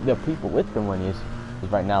 The people with the money is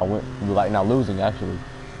right now losing actually.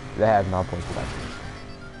 They have 9 points for that.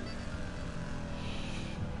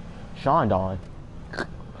 Sean Don.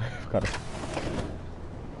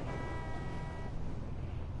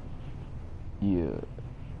 Yeah.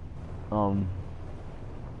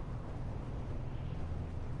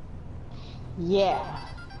 Yeah.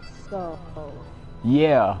 So.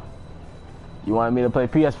 Yeah. You wanted me to play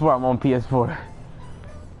PS4? I'm on PS4.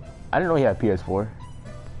 I didn't know he had PS4.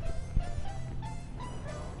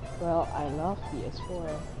 Well, I love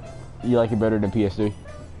PS4. You like it better than PS3?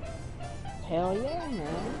 Hell yeah,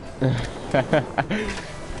 man.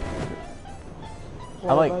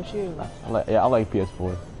 What about you? I like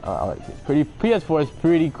PS4. I like it. PS4 is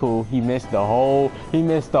pretty cool. He missed the whole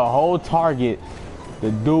target.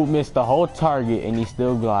 The dude missed the whole target and he's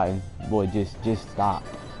still gliding. Boy, just stop.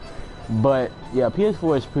 But yeah,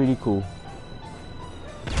 PS4 is pretty cool.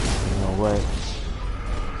 You know what?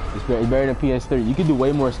 It's better than PS3. You can do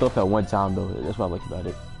way more stuff at one time though. That's what I like about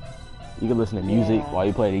it. You can listen to music while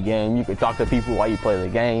you play the game. You can talk to people while you play the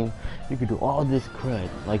game. You can do all this crud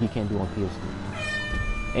like you can't do on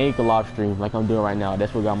PS3. And you can live stream like I'm doing right now.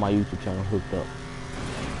 That's what got my YouTube channel hooked up.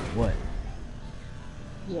 What?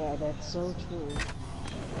 Yeah, that's so true.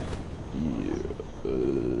 Yeah,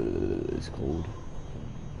 it's cold.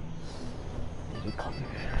 It's coming.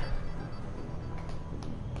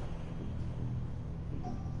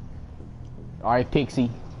 All right,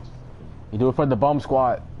 Pixie. You do it for the bum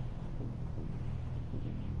squad.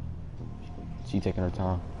 She taking her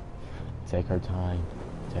time. Take her time.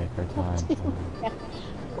 Take her time.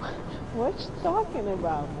 What you talking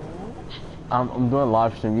about, man? I'm doing a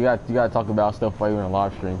live stream. You gotta talk about stuff while you're in a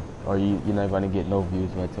live stream, or you're not gonna get no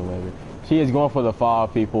views whatsoever. She is going for the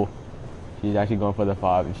 5, people. She's actually going for the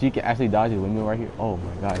 5. If she can actually dodge the windmill right here, oh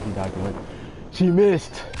my god, she dodged the windmill. She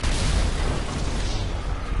missed.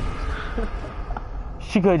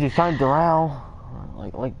 She could have just turned around,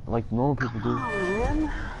 like normal people do. Oh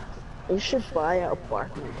man, we should buy an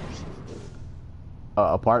apartment or something.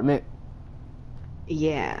 Apartment?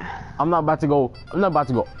 Yeah. I'm not about to go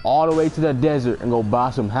all the way to the desert and go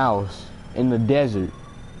buy some house in the desert.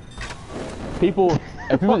 People,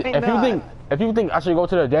 if you think I should go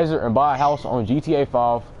to the desert and buy a house on GTA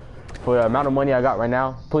 5 for the amount of money I got right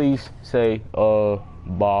now, please say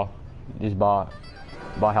buy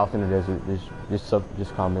a house in the desert.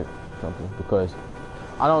 Just comment something, because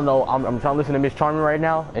I don't know. I'm trying to listen to Miss Charming right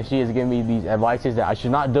now, and she is giving me these advices that I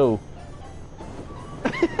should not do.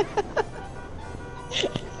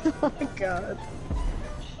 Oh my god.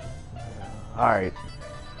 Alright.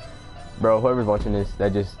 Bro, whoever's watching this,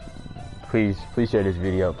 that just... Please share this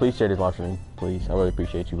video. Please share this live stream. Please. I really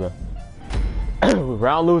appreciate you, bro.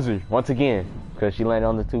 Round loser, once again. Because she landed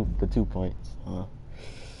on the two points.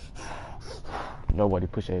 Nobody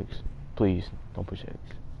push eggs. Please, don't push eggs.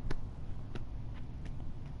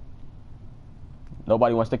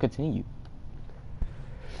 Nobody wants to continue.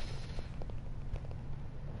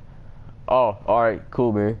 Oh, alright,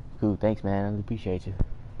 cool, man. Cool, thanks, man. I really appreciate you.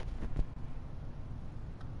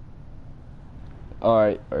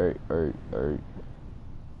 Alright.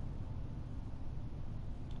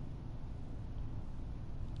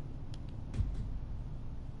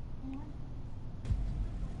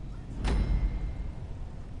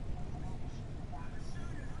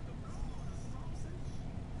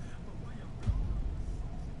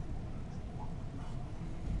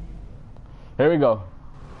 Here we go.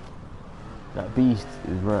 That beast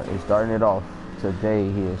is starting it off.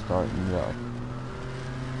 Today he is starting it off.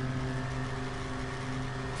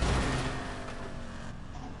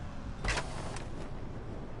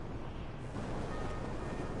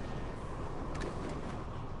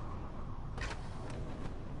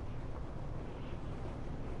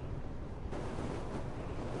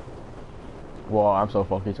 Well, I'm so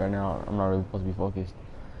focused right now. I'm not really supposed to be focused.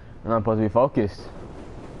 I'm not supposed to be focused.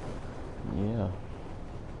 Yeah.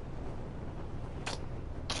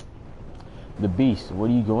 The beast. What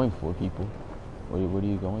are you going for, people? What are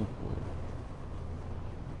you going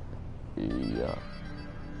for? Yeah.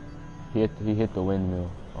 He hit the windmill.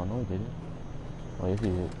 Oh no, he didn't. Oh yes, he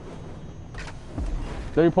did.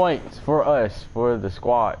 3 points for us, for the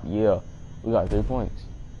squad. Yeah, we got 3 points.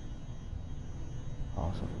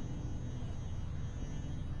 Awesome.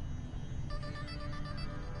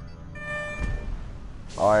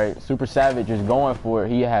 Alright, Super Savage is going for it.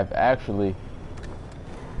 He have actually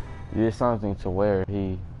did something to where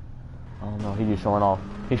I don't know, he just showing off.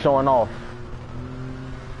 He's showing off.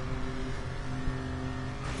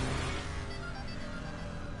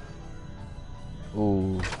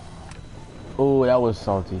 Ooh. Ooh, that was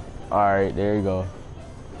salty. Alright, there you go.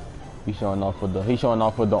 He's showing off with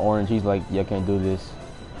the orange. He's like, you can't do this.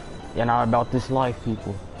 You're not about this life,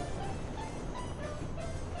 people.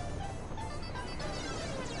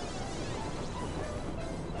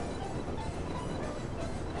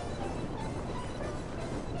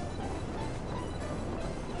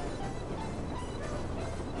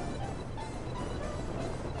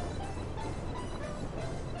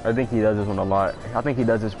 I think he does this one a lot. I think he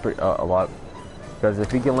does this a lot. Because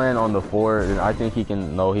if he can land on the 4, then I think he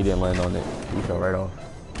can... No, he didn't land on it. He fell right off.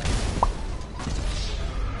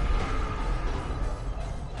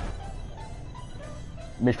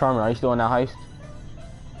 Miss Charmer, are you still in that heist?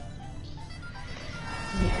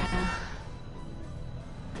 Yeah.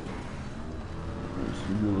 Let's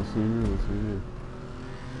see here.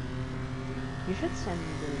 You should send me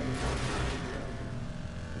the link.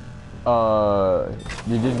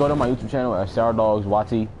 You just go to my YouTube channel at Sour Dogs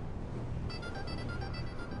Wati.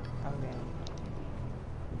 Okay.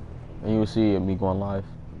 And you'll see me going live.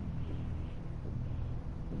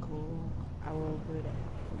 Cool. I will do that.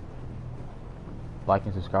 Like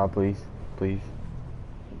and subscribe, please. Please.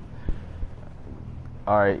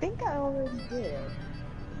 I Alright. think I already did.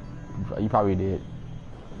 You probably did.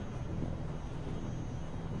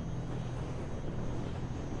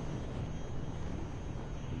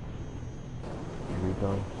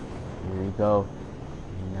 Here we go.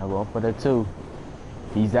 He's now going for the 2.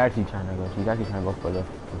 She's actually trying to go for the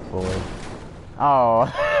 4. Oh.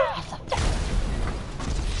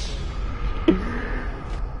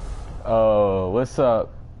 Oh, what's up?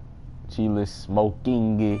 Chile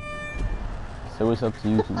smoking. Say what's up to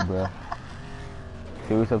YouTube, bro.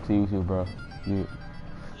 Say what's up to YouTube, bro.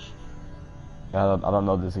 I don't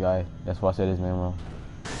know this guy. That's why I said his name wrong.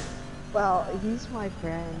 Well, he's my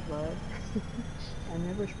friend, but I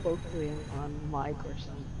never spoke to him on mic or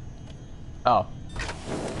something. Oh.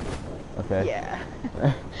 Okay. Yeah.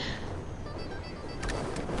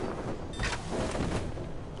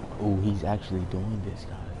 Oh, he's actually doing this,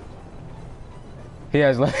 guys. He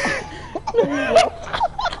has like...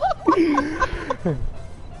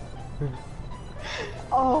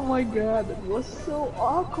 Oh my god, it was so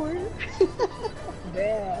awkward.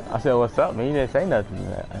 Bad. I said, what's up, man? You didn't say nothing.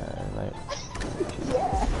 Like...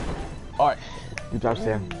 Yeah. Alright. Good job,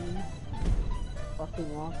 Sam.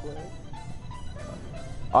 Fucking awkward.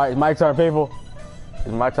 Alright, it's my turn, people. It's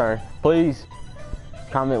my turn. Please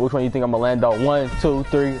comment which one you think I'm gonna land on. 1, 2,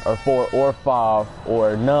 3, or 4, or 5,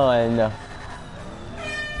 or none.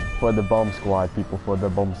 For the bomb squad, people. For the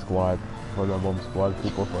bomb squad. For the bomb squad,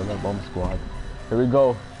 people. For the bomb squad. Here we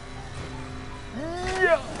go.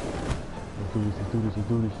 Let's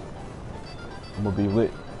do this. I'm gonna be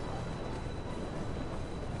lit.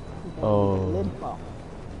 Oh,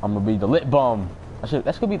 I'm gonna be the lit bomb.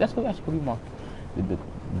 That's gonna be my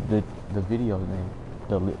the video name.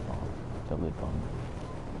 The lit bomb. The lit bomb.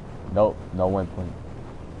 Nope, no one point.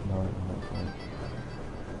 No one point.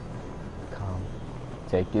 Come,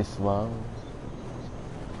 take it slow.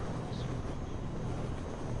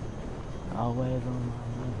 Always on my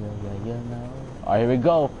mind, yeah, you know. All right, here we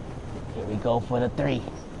go. Here we go for the 3.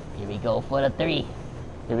 Here we go for the 3.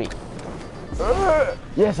 Here we.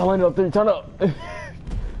 Yes, I landed up 3. Turn up. Oh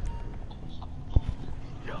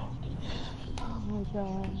my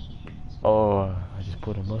god. Oh, I just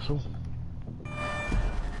put a muscle.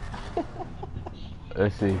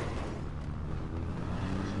 Let's see.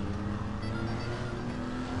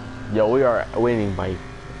 Yo, we are winning by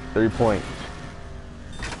 3 points.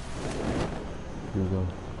 Here we go.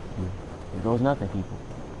 Here goes nothing, people.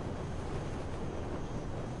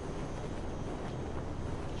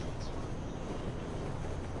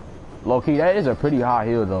 Low key, that is a pretty high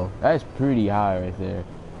hill though. That is pretty high right there.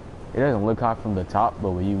 It doesn't look high from the top, but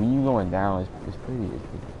when you going down, it's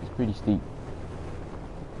pretty steep.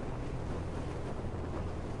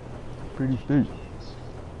 Pretty steep.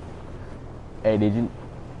 Hey,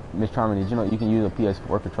 Miss Charmin, did you know you can use a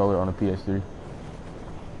PS4 controller on a PS3?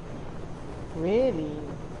 Really?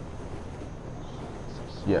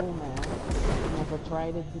 Yeah. Oh man, never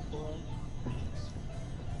tried it before.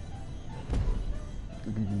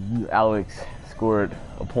 Alex scored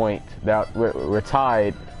a point. That we're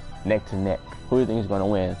tied neck to neck. Who do you think is going to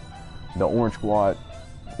win? The orange squad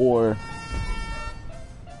or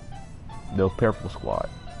the purple squad?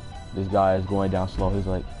 This guy is going down slow. He's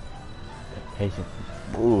like, patient.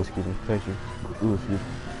 Ooh, excuse me. Patient. Ooh, excuse me.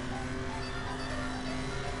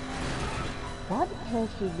 What has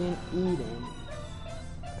you been eating?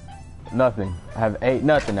 Nothing. I have ate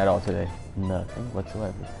nothing at all today. Nothing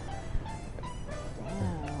whatsoever.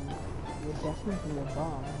 Damn, you're definitely a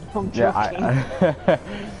bomb. I'm joking. Yeah,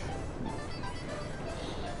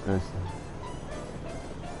 Listen.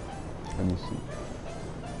 Let me see.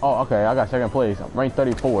 Oh, okay. I got second place. I'm ranked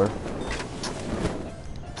 34.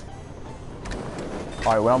 All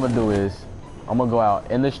right. What I'm gonna do is I'm gonna go out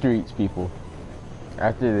in the streets, people.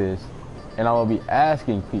 After this, and I'm gonna be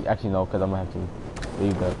asking people. Actually, no, because I'm gonna have to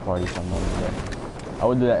leave the party. So I'm not gonna do that. I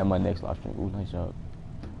will do that in my next live stream. Ooh, nice job.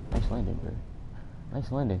 Nice landing, bro.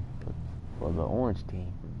 Nice landing for the orange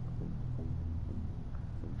team.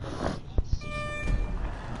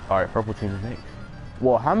 Alright, purple team is next.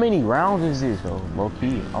 Well, how many rounds is this though? Low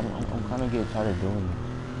key. I'm kind of getting tired of doing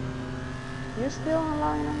it. You're still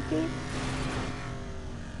online on Kick?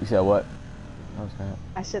 You said what? I was saying.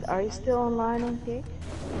 I said, are you still online on Kick?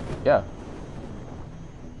 Yeah.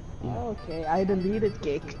 Oh, okay, I deleted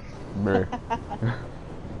Kick. Bruh.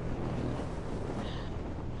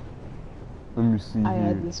 Let me see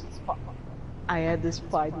I had this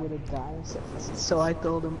fight with a guy, so I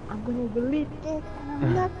told him, I'm gonna delete Kick and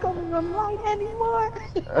I'm not coming online anymore.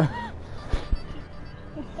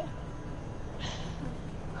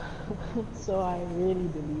 So I really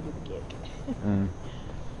deleted Kick.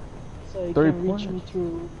 So you can reach me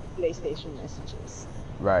through PlayStation messages.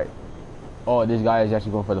 Right. Oh, this guy is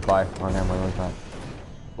actually going for the 5. Oh, never mind, one time.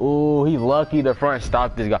 Ooh, he's lucky the front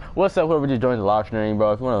stopped this guy. What's up, whoever just joined the live stream,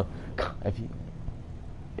 bro? If you wanna,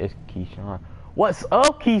 it's Keyshawn. What's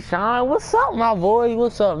up, Keyshawn? What's up, my boy?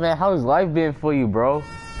 What's up, man? How's life been for you, bro?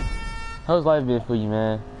 How's life been for you,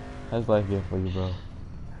 man? How's life been for you, bro?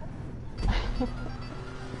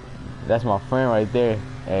 That's my friend right there.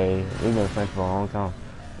 Hey, we've been friends for a long time.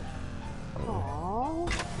 Aww,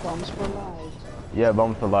 bums for life. Yeah,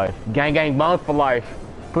 bums for life. Gang, gang, bums for life.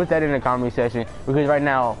 Put that in the comment section because right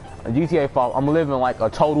now, GTA 5, I'm living like a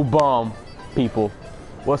total bum, people.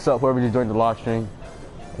 What's up, whoever just joined the live stream?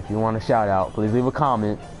 If you want a shout out, please leave a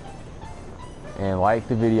comment and like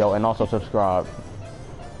the video and also subscribe.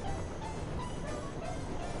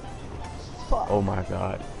 Fuck. Oh my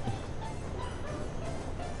god.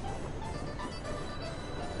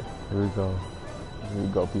 Here we go. Here we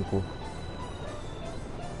go, people.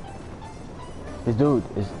 This dude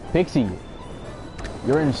is Pixie.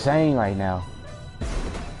 You're insane right now.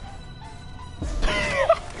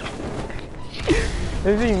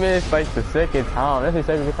 This he missed like the second time. That's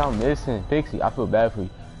the second time missing. Pixie, I feel bad for you.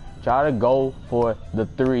 Try to go for the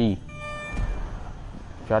 3.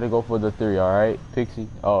 Try to go for the 3, alright? Pixie.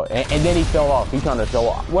 Oh, and then he fell off. He's trying to show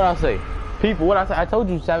off. What I say? People, what I say? I told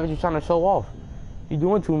you, Savage, he's trying to show off. He's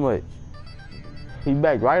doing too much. He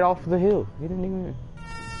backed right off the hill. He didn't even...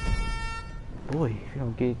 Boy, if you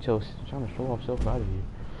don't get your... trying to show off self out of here.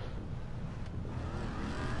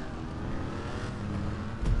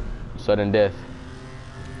 Sudden death.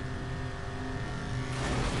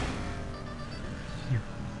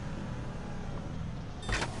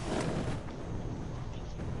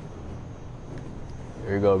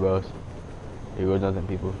 Here we go, bros. Here goes nothing,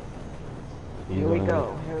 people. Here we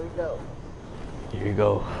go. Here we go. Here we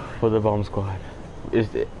go for the bomb squad.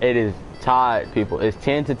 It is tied, people. It's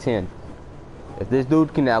 10-10. If this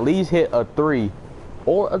dude can at least hit a 3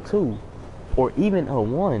 or a 2 or even a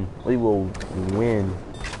 1, we will win.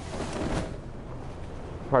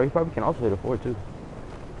 He probably can also hit a 4 too.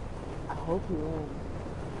 I hope you win.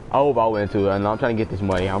 I hope I win too, and I'm trying to get this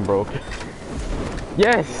money. I'm broke.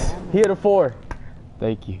 Yes! He hit a 4.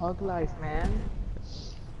 Thank you. Hug life, man.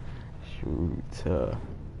 Shoot.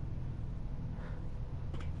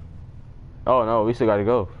 Oh no, we still gotta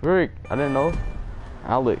go. Frick, I didn't know.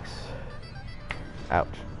 Alex. Ouch.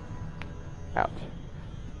 Ouch.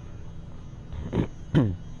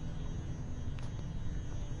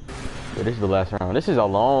 Yeah, this is the last round. This is a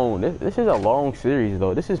long. This is a long series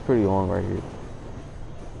though. This is pretty long right here.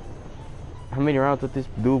 How many rounds did this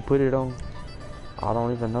dude put it on? I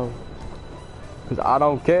don't even know. Cause I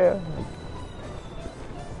don't care.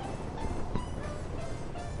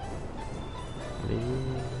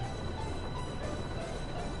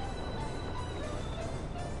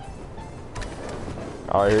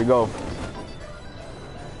 All right, here we go.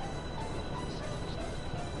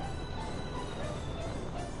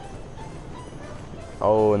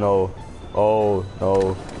 Oh no. Oh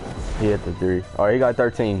no. He hit the 3. All right, he got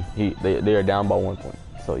 13. They are down by 1 point.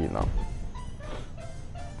 So you know.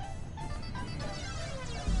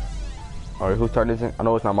 All right, whose turn is it? I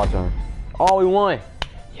know it's not my turn. Oh, we won.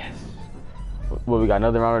 Yes. What we got?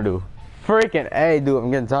 Another round to do. Freaking hey, dude, I'm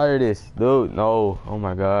getting tired of this, dude. No. Oh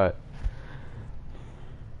my god.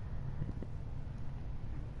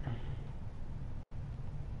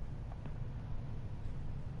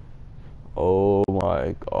 Oh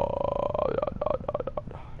my god.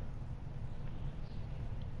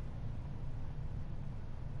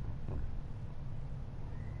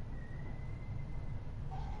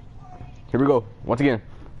 Here we go. Once again.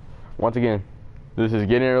 This is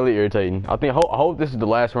getting really irritating. I hope this is the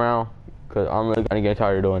last round, cause I'm really gonna get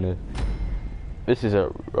tired of doing this. This is a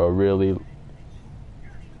really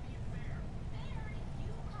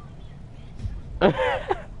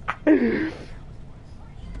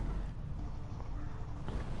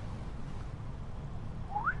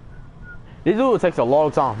This dude takes a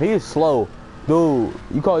long time. He is slow. Dude,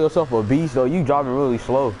 you call yourself a beast though, you driving really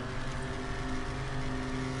slow.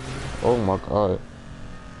 Oh my god.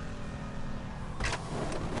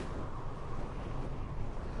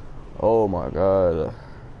 Oh my god.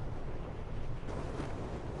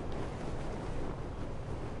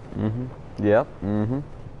 Yep.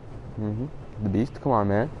 The beast. Come on,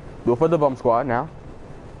 man. Do it for the bum squad now.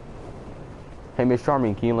 Hey, Miss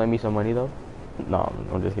Charming, can you lend me some money though? No,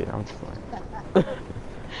 I'm just kidding. I'm just playing.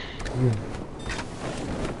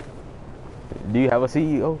 Do you have a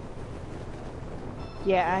CEO?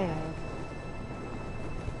 Yeah, I have.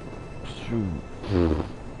 Shoot.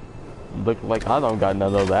 Look like I don't got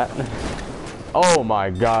none of that. Oh my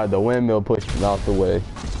god, the windmill pushed me out the way.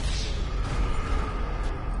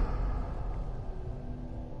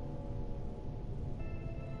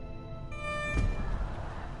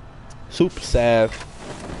 Super Sav.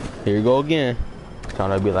 Here you go again.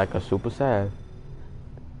 Trying to be like a Super Sav.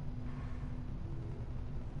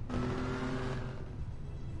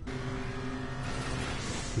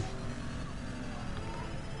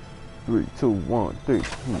 Three, two, one, three,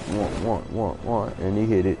 one, and he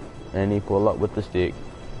hit it, and he pull up with the stick.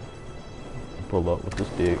 Pull up with the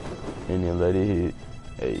stick, and then let it hit.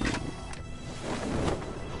 Hey.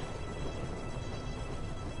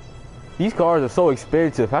 These cars are so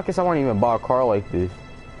expensive. How can someone even buy a car like this?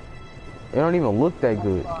 It don't even look that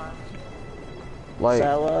good. Like,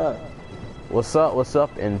 what's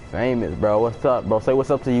up, and famous, bro? What's up, bro? Say what's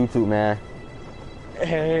up to YouTube, man.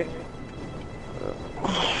 Hey.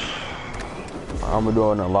 I'm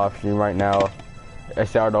doing a live stream right now.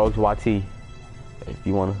 SR Dogs YT. If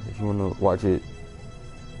you wanna watch it,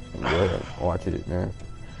 go ahead, watch it, man.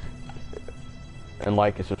 And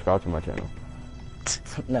like and subscribe to my channel.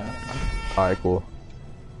 No. Alright, cool.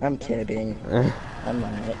 I'm kidding. I'm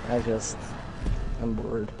not. I'm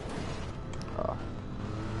bored.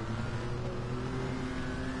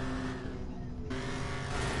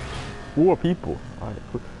 Four people. Alright,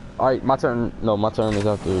 cool. Alright, my turn. No, my turn is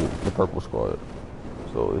after the purple squad.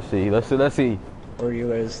 So let's see. What are you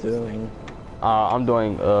guys doing? I'm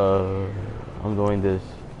doing this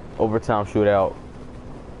overtime shootout.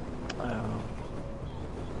 Oh.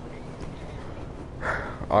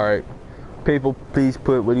 Alright. People, please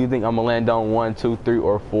put what do you think I'm gonna land on 1, 2, 3,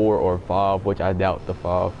 or 4, or 5, which I doubt the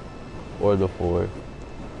 5 or the 4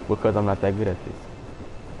 because I'm not that good at this.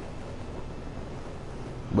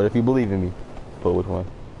 But if you believe in me, put which one.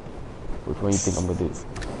 Which one you think I'm gonna do?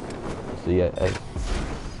 See, hey.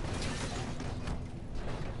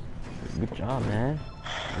 Good job, man.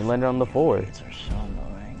 You landed on the 4. These are so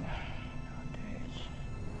annoying.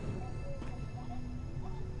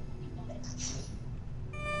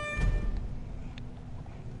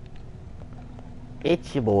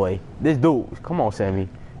 It's your boy. This dude. Come on, Sammy.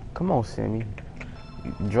 Come on, Sammy.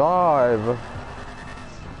 Drive.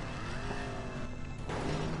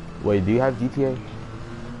 Wait, do you have GTA?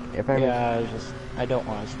 Yeah, I don't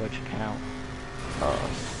want to switch account.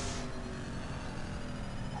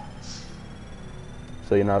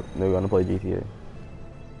 So you're not gonna play GTA?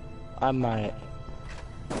 I might.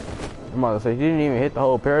 I'm about to say, she didn't even hit the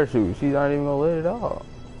whole parachute. She's not even gonna let it off.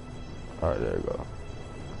 Alright, there you go.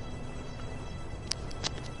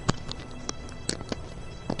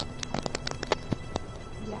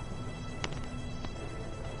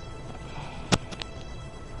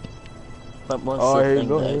 But most Oh, of the here you thing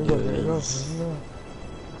go, that I here you do go, here you go, is here you go.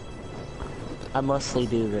 I mostly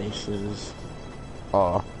do races.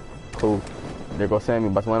 Oh, cool. There goes Sammy,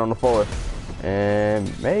 about to land on the 4.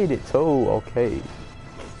 And made it too, okay.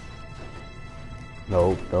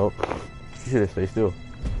 Nope. You should have stayed still.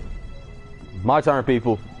 My turn,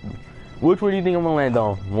 people. Which one do you think I'm gonna land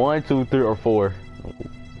on? 1, 2, 3, or 4?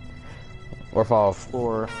 Or 5?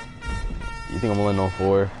 4. You think I'm gonna land on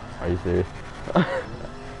 4? Are you serious?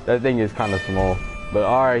 That thing is kind of small. But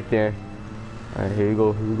alright then. Alright, here you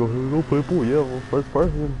go, people. Yeah, well, first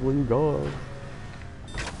person. What you got?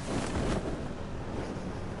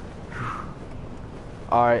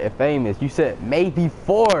 Alright, famous. You said maybe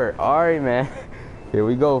 4. Alright, man. Here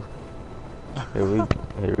we go. Here we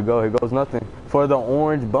go. Here goes nothing. For the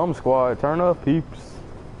orange bum squad. Turn up, peeps.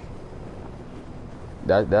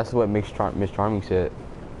 That's what Miss Charming said.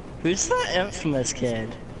 Who's that infamous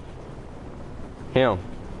kid? Him.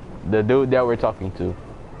 The dude that we're talking to.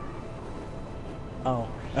 Oh.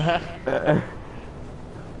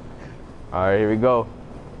 Alright, here we go.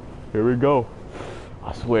 Here we go.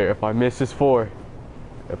 I swear, if I miss this 4.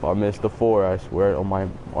 If I miss the 4, I swear on my,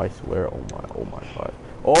 oh my god.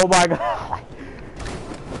 Oh my god.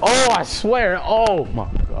 Oh, I swear. Oh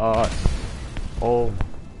my god. Oh.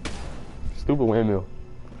 Stupid windmill.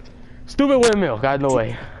 Stupid windmill. Got in the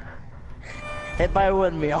way. Hit by a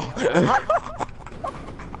windmill.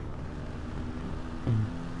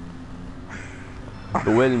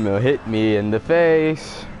 The windmill hit me in the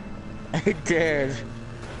face. It did.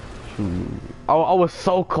 I was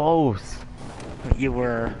so close. You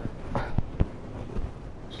were. Let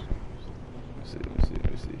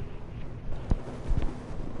me see.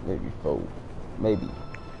 Maybe 4. Maybe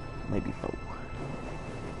 4.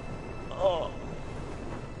 Oh.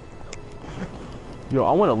 Yo,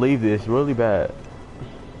 I want to leave this really bad.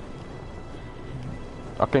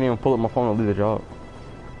 I can't even pull up my phone and leave the job.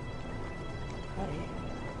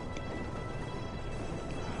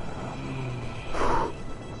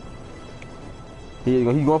 He's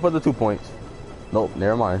going for the 2 points. Nope,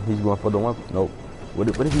 never mind. He's going for the 1. Nope. What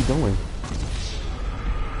is he doing?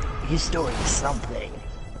 He's doing something.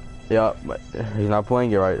 Yeah, but he's not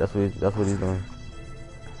playing it right. That's what he's doing.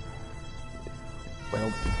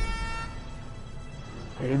 Well,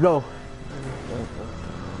 here you go.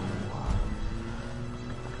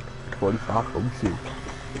 45. Oh shit.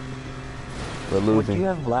 We're would losing. you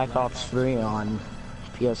have Black Ops 3 on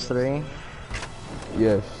PS3?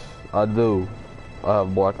 Yes, I do. I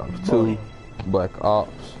have Black Ops 2, Black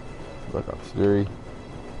Ops 3.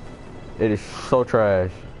 It is so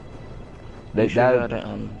trash. That's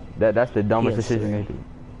the dumbest decision they do.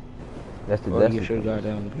 That's you should go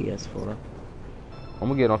down PS4. I'm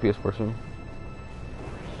gonna get it on PS4 soon.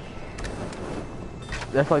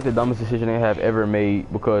 That's like the dumbest decision they have ever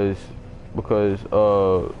made because PS3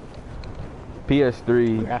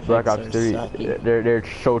 Graphics Black Ops 3 sucky. they're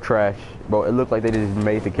so trash, bro. It looks like they just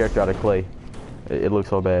made the character out of clay. It looks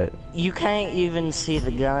so bad. You can't even see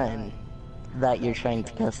the gun that you're trying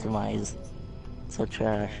to customize. So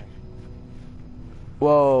trash.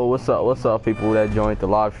 Whoa, what's up people that joined the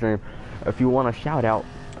live stream? If you want a shout out,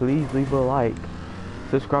 please leave a like,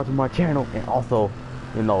 subscribe to my channel, and also,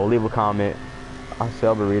 leave a comment. I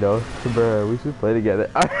sell burritos. Bro, we should play together.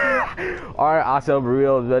 Alright, I sell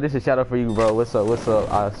burritos, bro. This is a shout out for you, bro. What's up?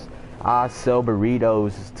 I sell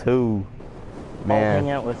burritos too. Man. I'll hang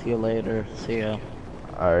out with you later. See ya.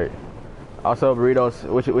 Alright. I sell burritos.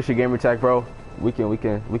 What's your gamer tag, bro? We can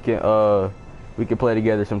play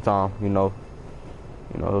together sometime,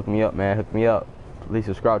 You know, hook me up, man. Hook me up. Please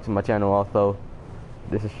subscribe to my channel also.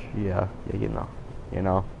 This is, yeah, you know.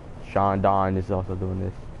 Sean Don is also doing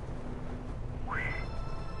this.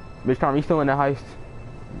 Bitch, Tom, you still in that heist?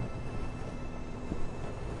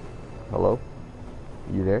 Hello?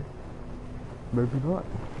 You there? Maybe not.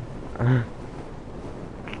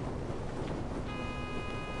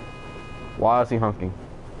 Why is he hunking?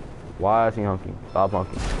 Why is he hunking? Stop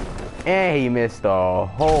hunking. And he missed the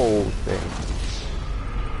whole thing.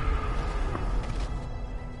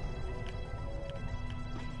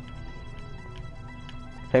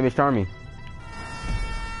 Hey, Miss Charmy.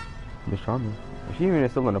 Miss Charmy. Is she even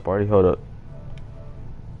still in the party? Hold up.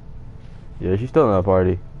 Yeah, she's still in the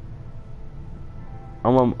party.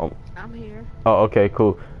 I'm here. Oh, okay,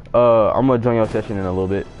 cool. I'm gonna join your session in a little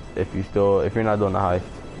bit. If you're not doing the heist.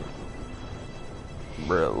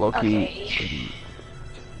 Bruh, low key. Okay.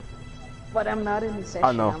 But I'm not in the session.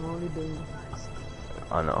 I know. I'm only doing the heist.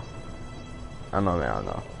 I know, man, I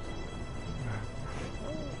know.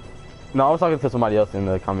 No, I was talking to somebody else in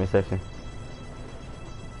the comment section.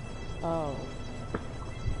 Oh.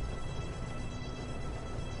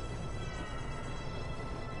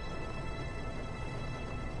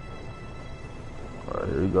 Alright,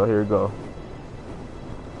 here we go.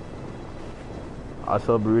 I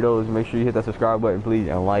sell burritos. Make sure you hit that subscribe button, please,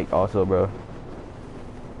 and like also, bro.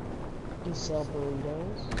 You sell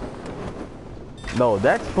burritos? No,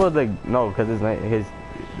 that's for the because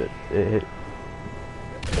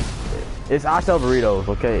it's I sell burritos.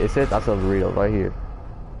 Okay, it says I sell burritos right here.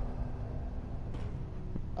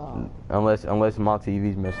 Oh. Unless my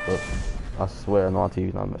TV's messed up. I swear, my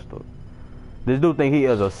TV's not messed up. This dude think he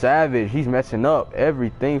is a savage. He's messing up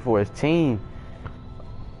everything for his team.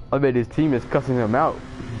 I bet his team is cussing him out.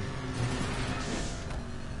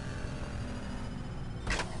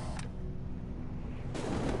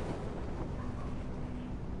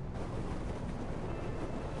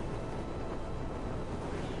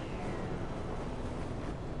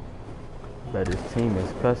 Bet his team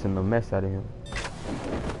is cussing the mess out of him.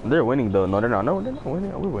 They're winning though. No, they're not. No, they're not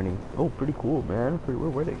winning. We're winning. Oh, pretty cool, man. We're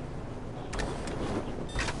winning.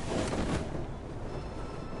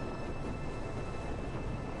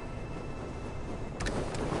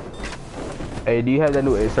 Hey, do you have that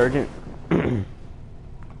new Insurgent?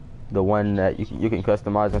 The one that you can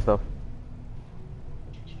customize and stuff?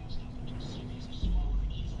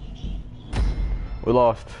 We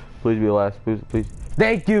lost. Please be the last. Please.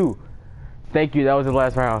 Thank you! Thank you, that was the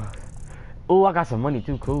last round. Oh, I got some money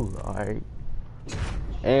too, cool. Alright.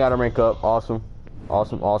 Ain't got to rank up. Awesome.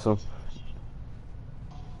 Awesome.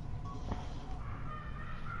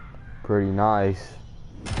 Pretty nice.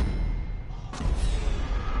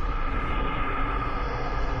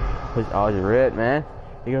 Push all your red, man.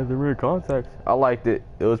 You got the red contacts. I liked it.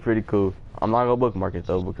 It was pretty cool. I'm not gonna bookmark it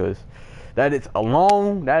though because that is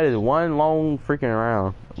one long freaking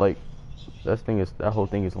round. Like that whole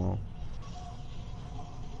thing is long.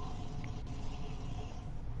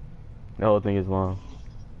 The whole thing is long.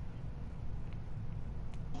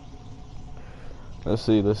 Let's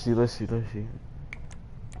see.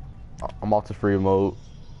 I'm off to free mode.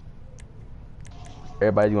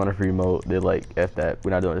 Everybody's going to free mode. They're like, F that. We're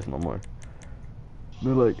not doing this no more.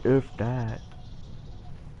 They're like, F that.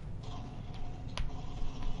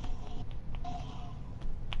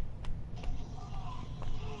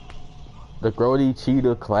 The Grody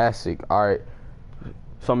Cheetah Classic. Alright.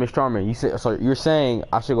 So Miss Charmer, you're saying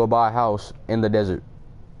I should go buy a house in the desert.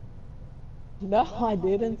 No, I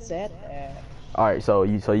didn't say that. Alright, so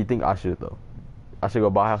you think I should though? I should go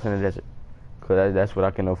buy a house in the desert. Cause that's what I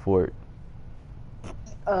can afford.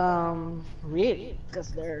 Really?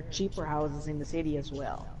 Because there are cheaper houses in the city as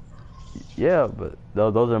well. Yeah, but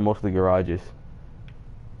those are mostly garages.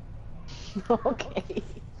 Okay.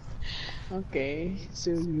 Okay.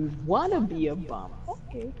 So you wanna be a bum?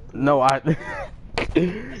 Okay. No,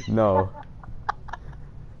 no.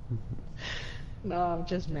 No, I'm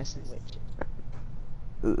just messing with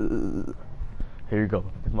you. Here you go.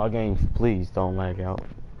 It's my games. Please don't lag out.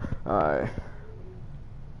 Alright.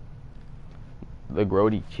 The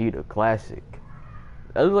Grody Cheetah Classic.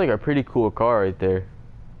 That looks like a pretty cool car right there.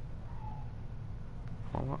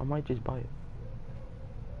 I might just buy it.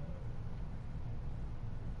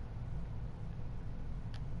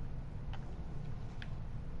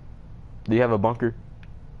 Do you have a bunker?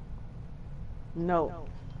 No,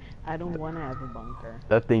 I don't want to have a bunker.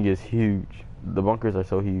 That thing is huge. The bunkers are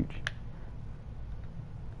so huge.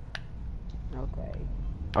 Okay.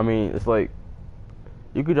 I mean, it's like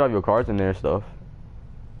you could drive your cars in there and stuff.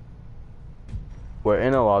 We're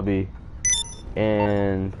in a lobby,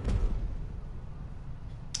 and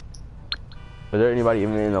Is there anybody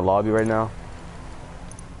even in the lobby right now?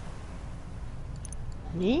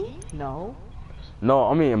 Me? No. No,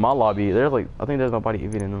 I mean in my lobby. There's like, I think there's nobody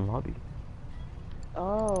even in the lobby.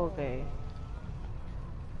 Oh, okay.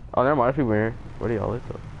 Oh, never mind. There's people in here. Where do y'all live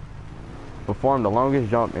though? Perform the longest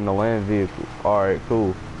jump in the land vehicle. Alright,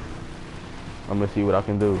 cool. I'm gonna see what I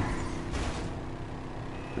can do.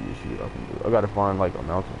 Let me see what I can do. I gotta find like a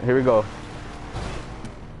mountain. Here we go.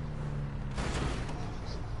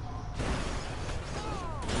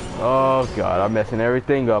 Oh god, I'm messing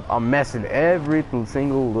everything up. I'm messing every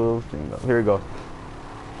single little thing up. Here we go.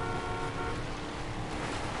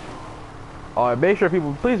 Alright, make sure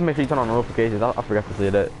people, please make sure you turn on notifications. I forgot to say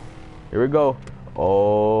that. Here we go.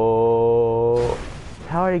 Oh,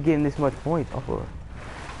 how are you getting this much points off of?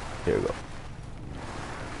 Here we go.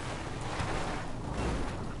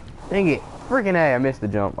 Dang it. Freaking A, I missed the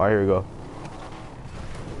jump. Alright, here we go.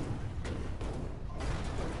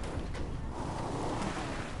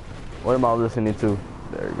 What am I listening to?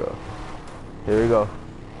 There we go. Here we go.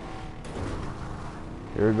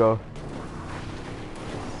 Here we go.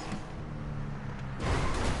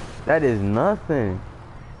 That is nothing.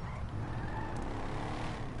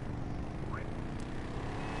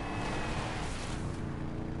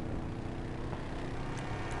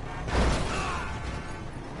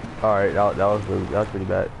 Alright, that was pretty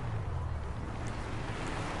bad.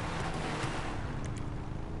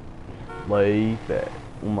 Like that.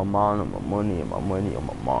 On my mind, on my money, on my money, on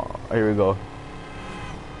my mom. Here we go.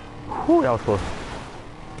 Whew, that was close.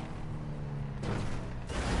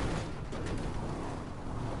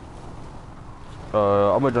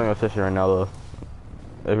 I'm gonna join your session right now though.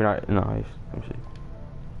 If you're not, nice. Let me see.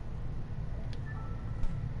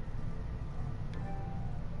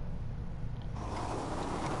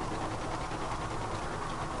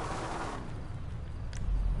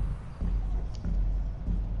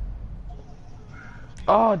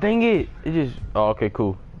 Oh, dang it. It just, oh, okay,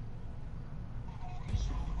 cool.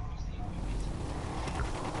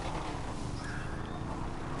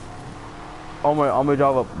 I'm gonna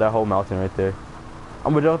drive up that whole mountain right there.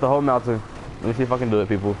 I'm gonna drive up the whole mountain. Let me see if I can do it,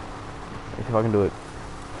 people. Let me see if I can do it.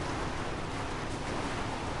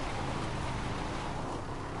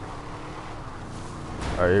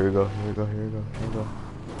 Alright, here we go, here we go, here we go, here we go.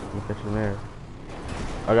 Let me catch him there.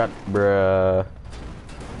 I got, bruh.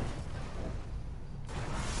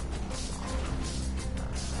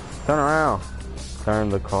 Turn around. Turn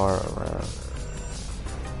the car around.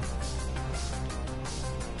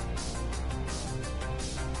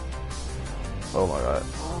 Oh my god.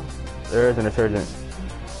 There is an insurgent.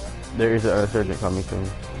 There is an insurgent coming soon.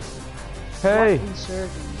 Hey! What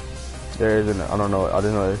insurgent? There is an, I don't know, I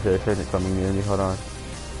didn't know there's an insurgent coming near me. Hold on.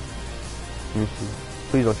 Let me see.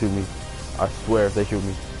 Please don't shoot me. I swear if they shoot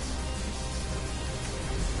me.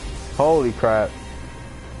 Holy crap.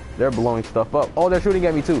 They're blowing stuff up. Oh, they're shooting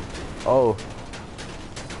at me too. Oh.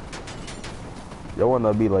 Y'all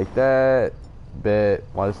wanna be like that? Bet.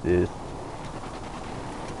 Watch this.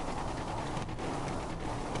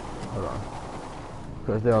 Hold on.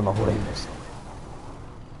 Because they're on the way.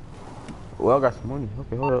 Well, I got some money.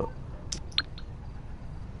 Okay, hold up.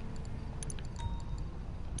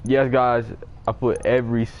 Yes, guys. I put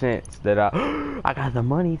every cent that I got the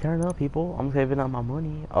money. Turn up, people. I'm saving up my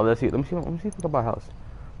money. Oh, let's see. Let me see if I can buy a house.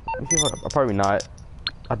 Let me see if I probably not.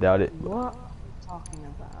 I doubt it. What are you talking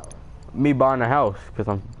about? Me buying a house, cause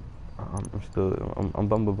I'm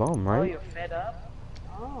bum bum, right? Oh, you're fed up?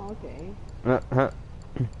 Oh, okay.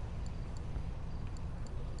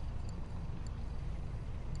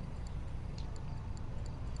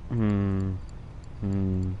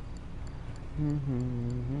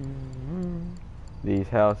 These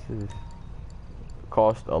houses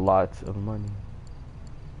cost a lot of money.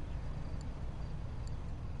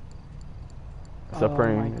 Oh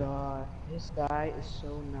my god, this guy is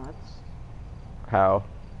so nuts. How?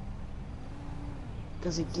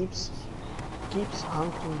 Because he keeps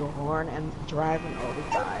honking the horn and driving all the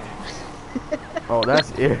time. Oh,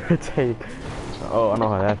 that's irritating. Oh, I know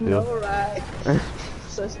how that feels. No, right?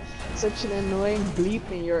 such an annoying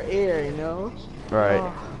bleep in your ear, you know? Right.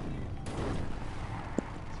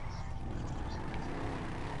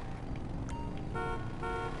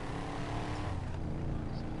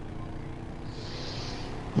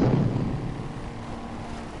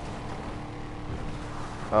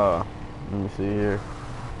 Oh. Let me see here.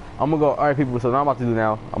 I'm gonna go. All right, people. So now I'm about to do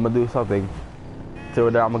now. I'm gonna do something. Till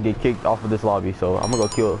then, I'm gonna get kicked off of this lobby. So I'm gonna go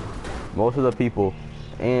kill most of the people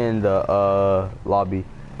in the lobby.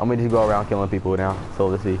 I'm gonna just go around killing people now. So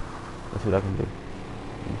let's see. Let's see what I can do.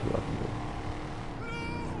 Let me see what I can do.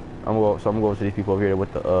 I'm gonna go to these people over here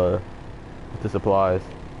with the supplies.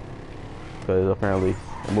 because apparently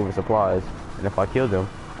they're moving supplies, and if I kill them,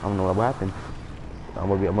 I don't know what will happen. I'm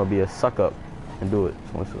gonna be a suck up and do it.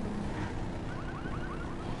 So that's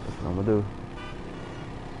what I'm gonna do.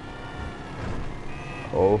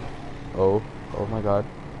 Oh my God!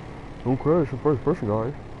 Don't crash the first person,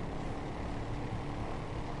 guys.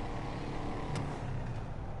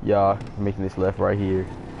 Yeah, making this left right here.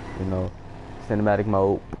 You know, cinematic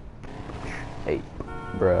mode. Hey,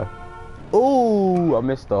 bruh. Ooh, I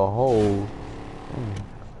missed the hole.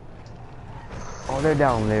 Oh, they're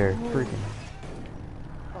down there. Freaking.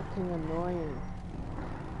 Fucking annoying.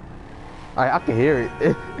 I can hear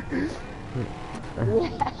it.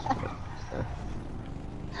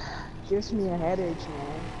 Gives me a headache,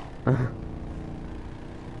 man.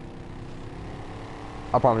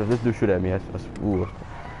 I promise, if this dude shoot at me, that's ooh.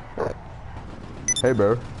 Hey,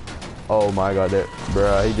 bro. Oh my God, that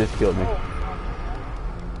bruh, he just killed me.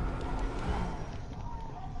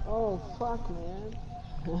 Oh fuck, man.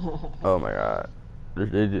 Oh my God,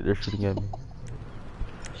 they're shooting at me.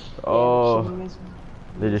 Yeah, Oh, shooting is-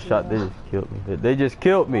 they just killed me. They just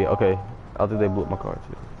killed me. Okay, I think they blew up my car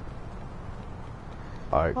too.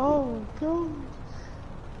 All right. Oh god.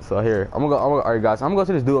 So here, I'm gonna go. All right, guys, I'm gonna go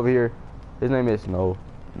to this dude over here. His name is no.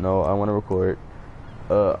 I want to record.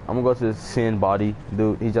 I'm gonna go to this sin body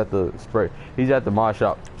dude. He's at the spray. He's at the mod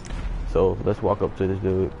shop. So let's walk up to this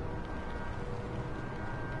dude.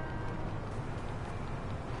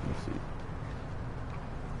 Let's see.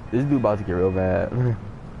 This dude about to get real bad,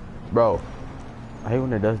 bro. I hate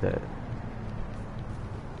when it does that.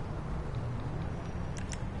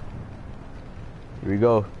 Here we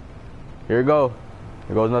go. Here we go.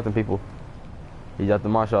 Here goes nothing, people. He's at the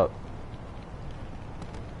mod shop.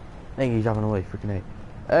 Dang, he's dropping away. Freaking A.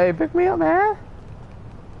 Hey, pick me up, man.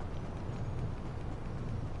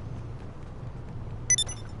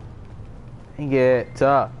 Dang it.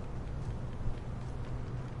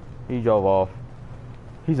 He drove off.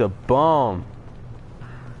 He's a bum.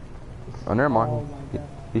 Oh, never mind. Oh my god.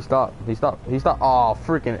 He stopped. Oh,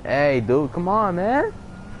 freaking A, dude. Come on, man.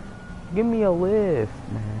 Give me a lift,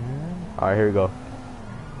 man. All right, here we go.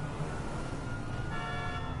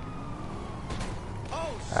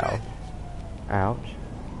 Ow. Ouch.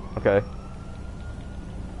 Okay.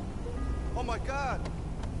 Oh my God.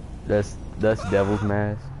 That's Devil's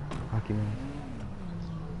Mask. Hockey mask.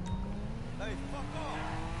 Hey, fuck off.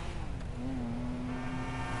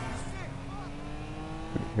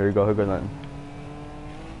 Here we go. Here goes nothing.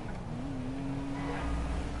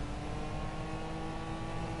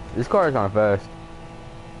 This car is kind of fast.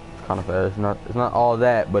 It's kind of fast. It's not all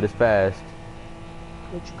that, but it's fast.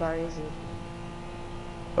 Which car is it?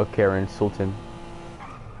 A Karen Sultan.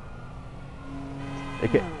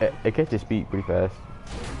 It catches speed pretty fast.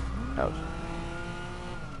 Ouch.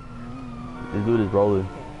 This dude is rolling.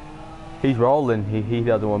 He's rolling. He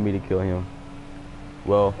doesn't want me to kill him.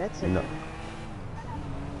 Well, That's you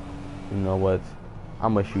know what?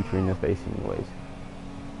 I'm gonna shoot you in the face anyways.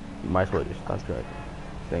 You might as well just stop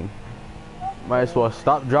driving. Might as well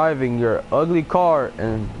stop driving your ugly car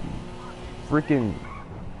and freaking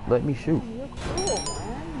let me shoot. You're cool,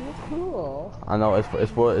 man. You're cool. I know it's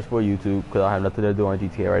for YouTube because I have nothing to do on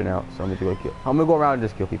GTA right now, so I'm gonna go around and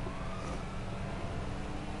just kill people.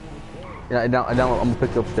 And now I'm gonna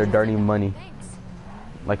pick up their dirty money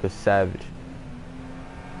like a savage.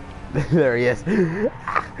 There he is.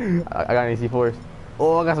 I got any C4s.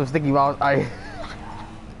 Oh, I got some sticky balls.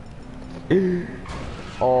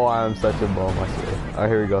 Oh, I'm such a bum, I swear. Alright,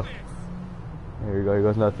 here we go. Here we go. Here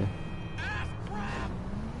goes nothing.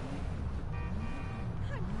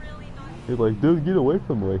 He's like, dude, get away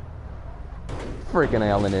from me. Freaking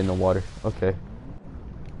Allen in the water. Okay.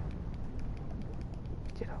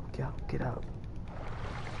 Get out.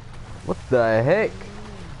 What the heck?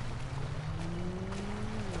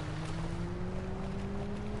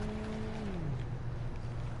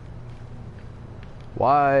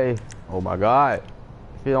 Why? Oh my God.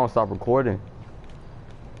 If you don't stop recording.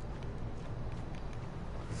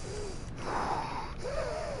 I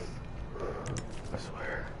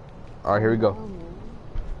swear. Alright, here we go.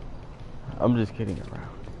 I'm just kidding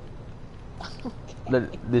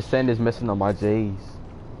around. The sand is messing on my J's.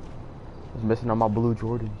 It's messing on my blue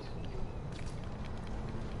Jordans.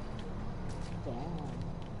 Damn.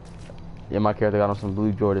 Yeah, my character got on some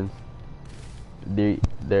blue Jordans. The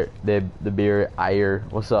beer ire.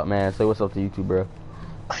 What's up, man? Say what's up to YouTube, bro.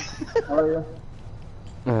 Oh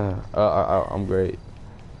yeah. I'm great.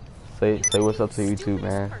 Say what's up to YouTube,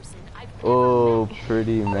 man. Oh,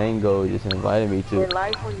 Pretty Mango just invited me We're to.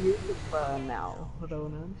 live on YouTube now,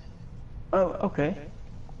 Ronan. Oh, okay.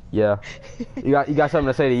 Yeah. You got something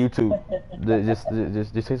to say to YouTube.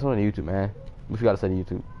 Just say something to YouTube, man. What you got to say to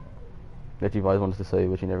YouTube that you've always wanted to say,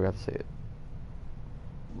 but you never got to say it?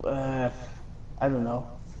 I don't know.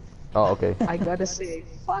 Oh, okay. I gotta say,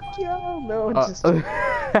 fuck you. No, Uh, just.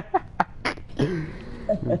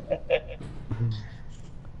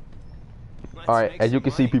 All right, as you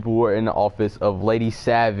can see, people were in the office of Lady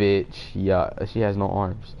Savage. Yeah, she has no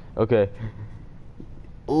arms. Okay.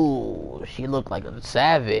 Ooh, she looked like a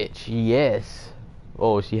savage. Yes.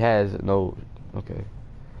 Oh, she has no. Okay.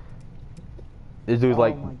 This dude's Oh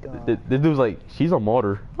like, my God. this dude's like, she's a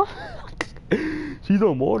martyr. She's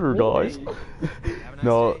a martyr, guys.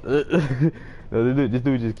 No, no, this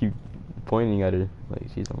dude just keep pointing at her like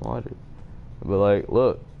she's a martyr. But like,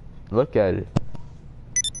 look at it.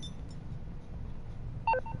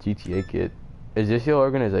 GTA kid, is this your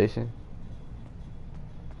organization?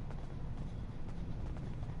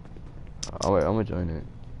 Oh wait, I'm gonna join it.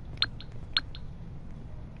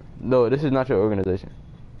 No, this is not your organization.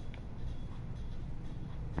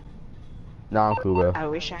 Nah, I'm cool, bro. I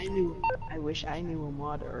wish I knew a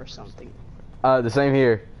mod or something. The same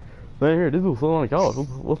here. Same here. This dude's still on the couch.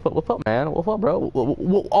 What's up, man? What's up, bro?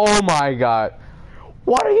 Oh my God.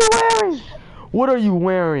 What are you wearing? What are you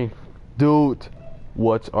wearing? Dude,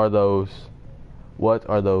 what are those? What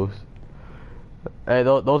are those? Hey,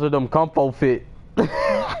 those are them compo fit.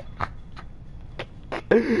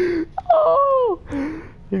 Oh,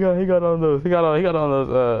 he got on those. He got on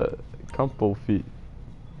those compo feet.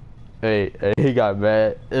 Hey, he got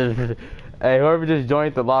mad. Hey, whoever just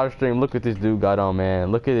joined the live stream, look what this dude got on,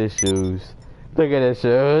 man. Look at his shoes. Look at his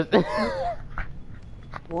shoes.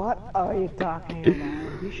 What are you talking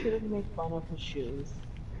about? You shouldn't make fun of his shoes.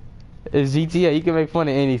 It's GTA. You can make fun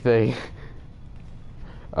of anything.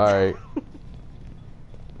 All right.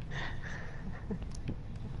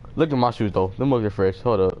 Look at my shoes though. Them look fresh.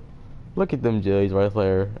 Hold up. Look at them J's right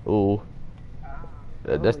there. Ooh.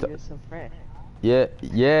 That's the. You're so fresh. Yeah.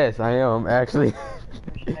 Yes, I am actually.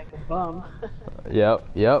 Like a bum.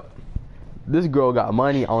 Yep. This girl got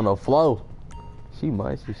money on the flow. She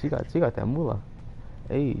got that moolah.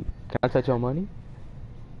 Hey, can I touch your money?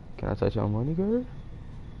 Can I touch your money, girl?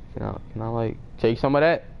 Can I like take some of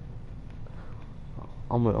that?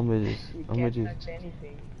 I'm gonna just. Touch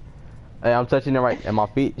anything. Hey, I'm touching it right at my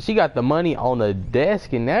feet. She got the money on the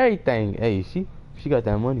desk and everything. Hey, she got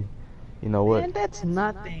that money. You know what? Man, that's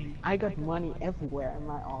nothing. I got money everywhere in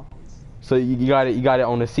my office. So you got it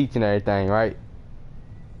on the seats and everything, right?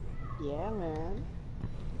 Yeah, man.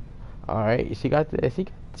 All right, she got.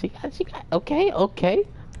 Okay.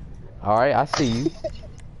 All right, I see you.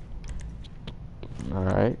 All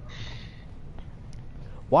right.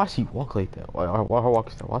 Why she walk like that? Why her walk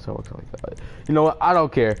like that? Why she walk like that? You know what? I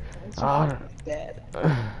don't care. Dad.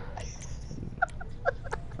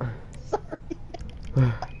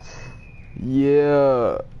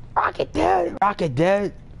 Yeah. Rocket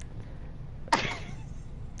Dad.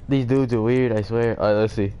 These dudes are weird, I swear. Alright,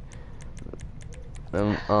 let's see.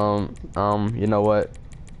 You know what?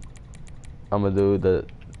 I'm gonna do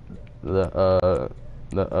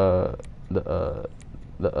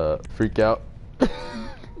the freak out.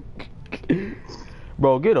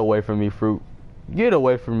 Bro, get away from me, fruit. Get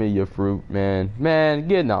away from me, you fruit, man. No,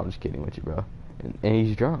 I'm just kidding with you, bro. And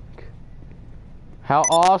he's drunk. How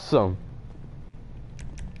awesome.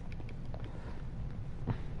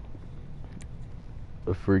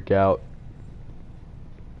 The freak out.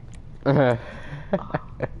 Man,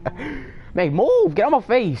 move! Get on my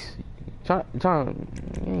face! Get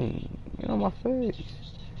on my face.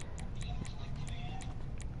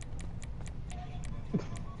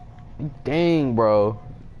 Dang, bro.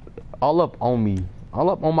 All up on me. All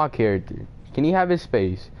up on my character. Can he have his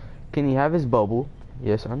space? Can he have his bubble?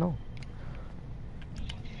 Yes or no?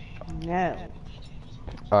 No.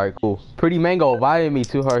 Alright, cool. Pretty Mango invited me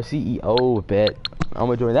to her CEO bet. I'm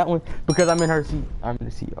gonna join that one because I'm in the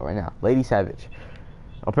CEO right now. Lady Savage.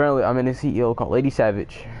 Apparently I'm in a CEO called Lady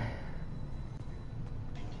Savage.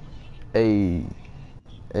 Hey,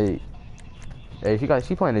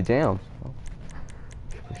 she playing the jams.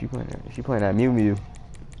 She playing that Mew Mew.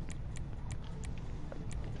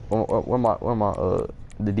 Where my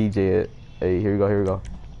the DJ at? Hey, here we go.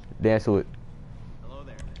 Dance to it. Hello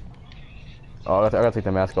there. Oh, I gotta take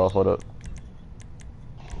the mask off. Hold up.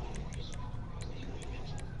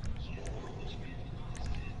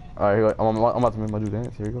 Alright, here we go. I'm about to make my dude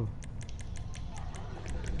dance. Here we go.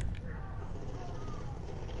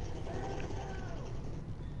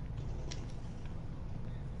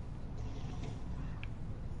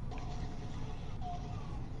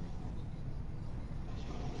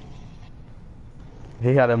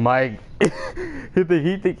 He got a mic. he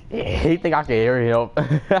think I can hear him.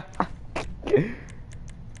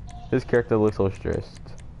 His character looks so stressed.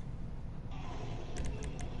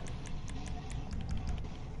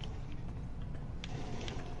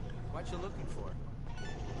 What you looking for?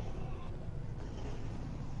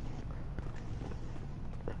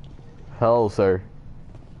 Hello, sir.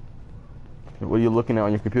 What are you looking at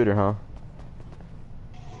on your computer, huh?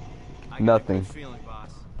 I get a Nothing. good feeling,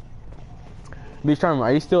 boss. Beach Charmer,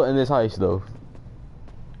 are you still in this heist though?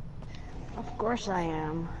 Of course I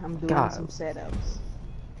am. I'm doing God. some setups.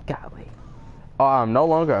 Golly. Oh, I'm no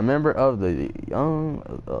longer a member of the young.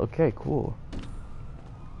 Okay, cool.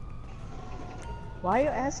 Why are you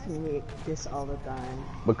asking me this all the time?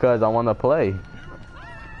 Because I want to play.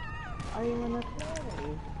 Are you gonna play?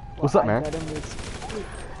 What's up, man? I gotta make some food.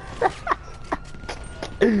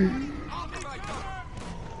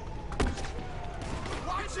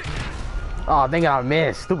 Oh, dang it, I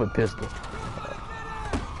missed. Stupid pistol.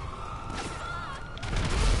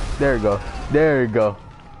 There you go. There you go.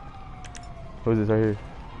 Who's this right here?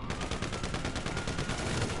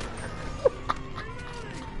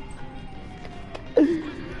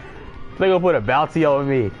 They gonna put a bounty on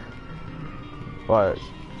me. What?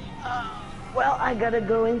 Well, I gotta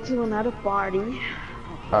go into another party.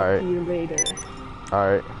 I'll Alright. see you later.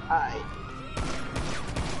 Alright. Alright.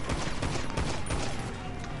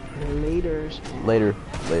 Laters, man. Later.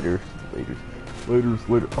 Later. Later. Later.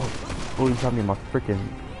 Later. Oh, you shot me in my freaking.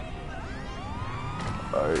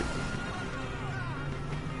 Alright.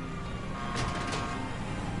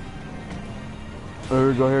 Here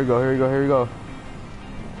we go, here we go, here we go, here we go.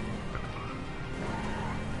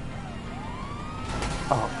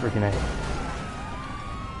 Oh, freaking A.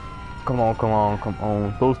 Come on, come on, come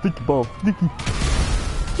on. Those sticky bombs, sticky.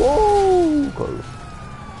 Whoa! Close.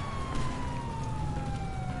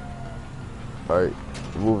 Alright,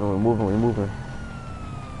 we're moving, we're moving, we're moving.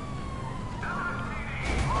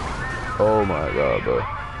 Oh my god, bro.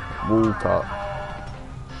 Move top.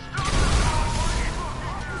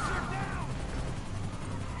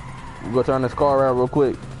 We're gonna turn this car around real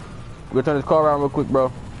quick. We're gonna turn this car around real quick,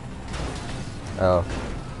 bro. Oh.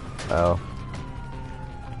 Oh.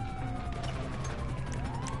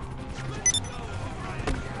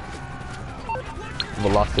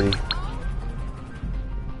 Velocity.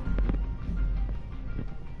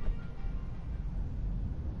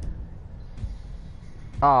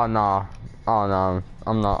 Oh nah. Oh no.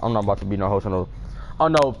 I'm not about to be no host on no. Oh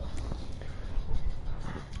no.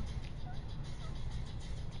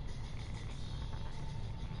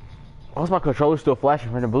 Why's my controller still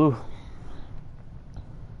flashing red and blue?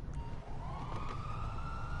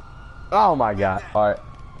 Oh my god. Alright.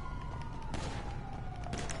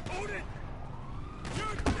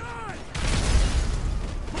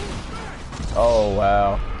 Oh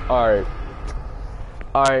wow. Alright.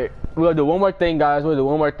 Alright. We're gonna do one more thing, guys. We'll do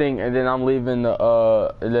one more thing and then I'm leaving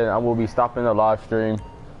the and then I will be stopping the live stream.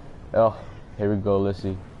 Oh, here we go, let's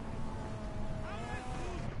see.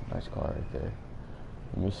 Nice car right there.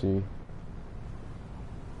 Let me see.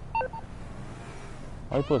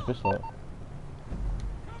 How do you put his pistol up?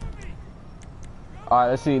 Alright,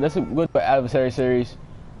 let's see. Let's go to adversary series.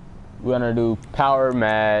 We're gonna do power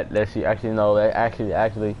mad. Let's see. Actually, no. Actually, I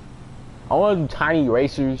want to do tiny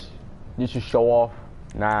racers just to show off.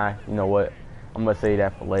 Nah, you know what? I'm gonna say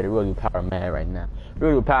that for later. We're gonna do power mad right now. We're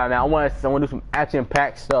gonna do power mad. I want to do some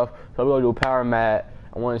action-packed stuff. So we're gonna do power mad.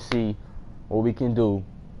 I want to see what we can do.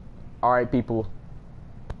 All right, people.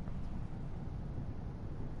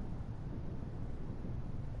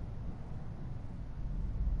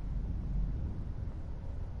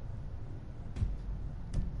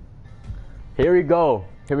 Here we go.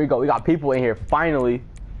 Here we go. We got people in here finally.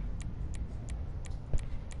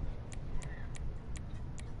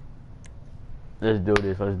 Let's do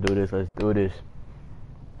this. Let's do this. Let's do this.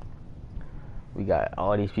 We got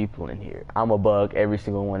all these people in here. I'm gonna bug every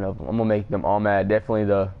single one of them. I'm gonna make them all mad. Definitely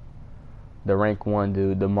the rank 1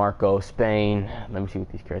 dude, the Marco Spain. Let me see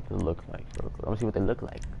what these characters look like. Let me see what they look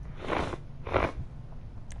like.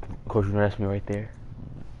 Of course, you know that's me right there.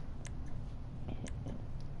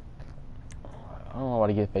 I don't know how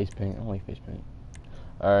to get face paint. I don't like face paint.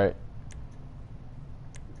 Alright.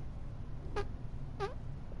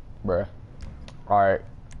 Bruh. Alright.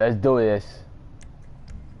 Let's do this.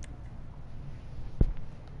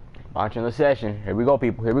 Launching the session. Here we go,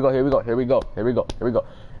 people. Here we go, here we go, here we go, here we go, here we go.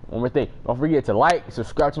 One more thing. Don't forget to like,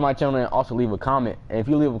 subscribe to my channel, and also leave a comment. And if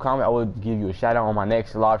you leave a comment, I will give you a shout out on my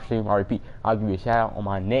next live stream. I repeat, I'll give you a shout out on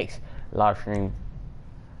my next live stream.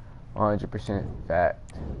 100%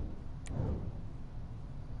 fact.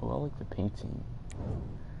 Oh, I like the pink team.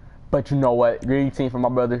 But you know what? Green team for my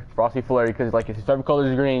brother, Frosty Flurry, because like his favorite color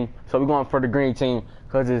is green. So we're going for the green team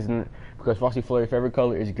because Frosty Flurry's favorite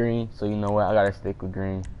color is green. So you know what? I gotta stick with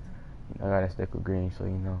green. I gotta stick with green. So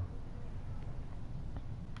you know.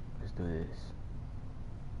 Let's do this.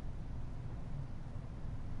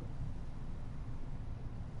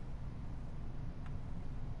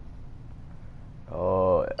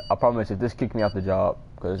 Oh, I promise if this kicked me out the job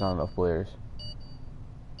because there's not enough players.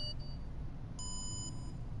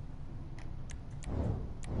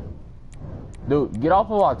 Dude, get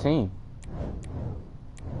off of our team.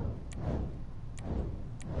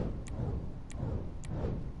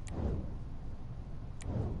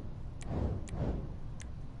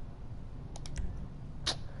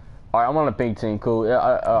 Alright, I'm on the pink team, cool.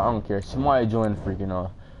 I don't care. Somebody join the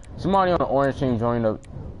freaking somebody on the orange team join the.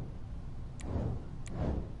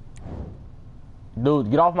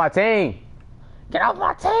 Dude, get off my team! Get off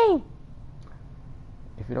my team!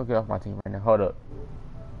 If you don't get off my team right now, hold up.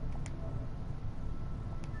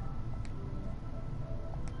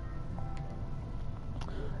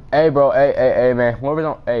 Hey bro, hey man, whoever's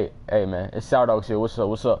on, hey man, it's Sourdough shit.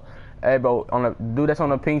 What's up? Hey bro, on the dude that's on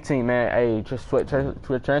the pink team, man. Hey, just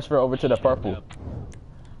transfer over to the purple.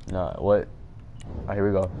 Nah, what? Alright, here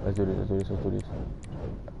we go. Let's do this.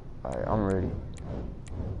 Alright, I'm ready.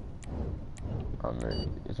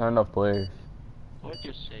 It's not enough players. What'd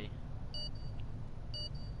you say?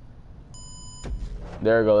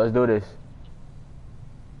 There we go. Let's do this.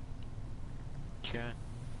 Sure.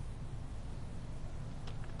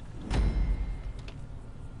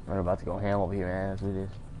 I'm about to go ham over here, man. Let's do this.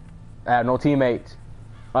 I have no teammates.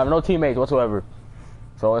 Whatsoever.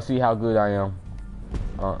 So let's see how good I am.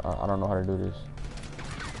 I don't know how to do this.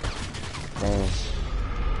 Dang.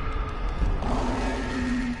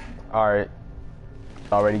 Alright.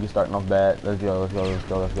 Already get starting off bad. Let's go.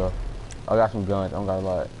 I got some guns. I don't got a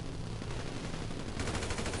lot.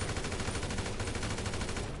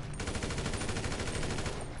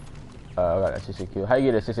 I got assisted kill. How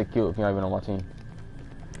you get assisted kill if you're not even on my team?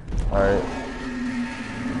 Alright.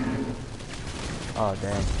 Oh,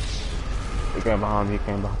 dang. He came behind me.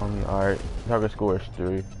 Alright. Target score is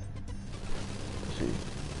 3. Let's see.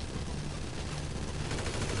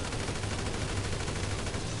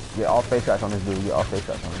 Get all face shots on this dude.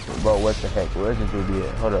 Bro, what the heck? Where's this dude be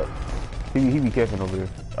at? Hold up. He be catching over here.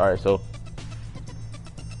 Alright, so.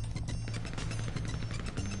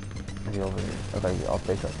 Is he over here? Okay, get all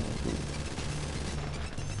face shots on this dude.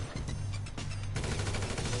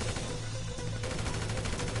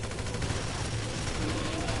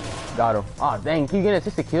 Got him. Ah, oh, dang, keep getting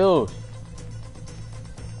assisted kills.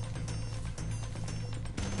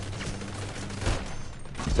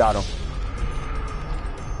 Got him.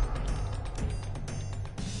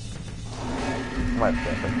 I might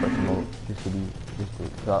play first person mode just to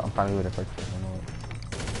I'm finally with the first person mode.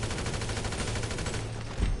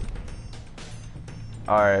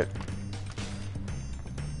 Alright.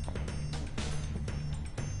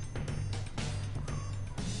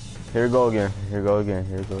 Here we go again.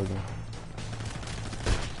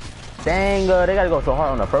 Dang, they gotta go so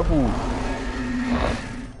hard on the purple.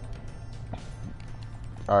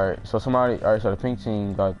 Alright, so the pink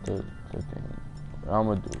team got the thing.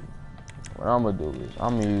 What I'm gonna do is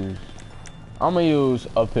I'm gonna use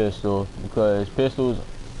a pistol because pistols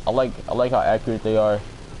I like how accurate they are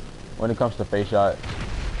when it comes to face shots.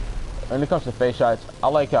 I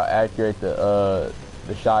like how accurate the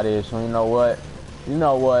shot is. So you know what?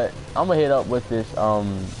 I'm gonna hit up with this.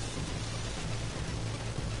 I'm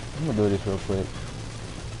gonna do this real quick.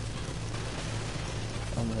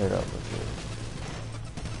 I'm gonna hit up with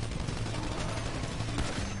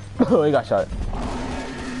this. Oh, he got shot.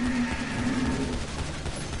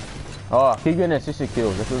 Oh, I keep getting assisted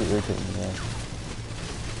kills. That's really irritating me, man.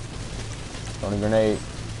 Throwing a grenade.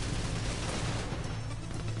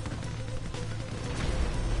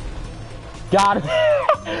 Got him.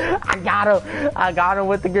 I got him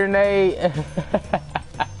with the grenade.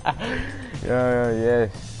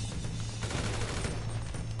 Yes.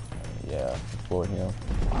 Yeah, for him.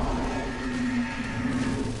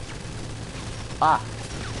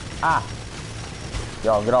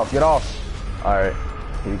 Yo, get off. Alright.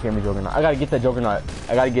 He became a Juggernaut. I gotta get that Juggernaut.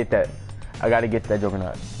 I gotta get that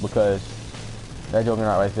Juggernaut because that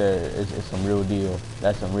Juggernaut right there is some real deal.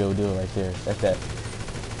 That's some real deal right there. That's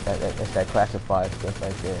that classified stuff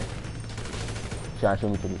right there. Trying to show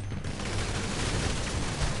me to do.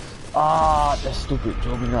 Ah, that stupid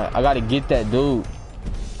Juggernaut. I gotta get that dude.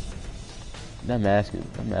 That mask is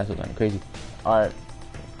kind of crazy. Alright.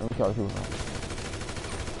 Let me kill the people.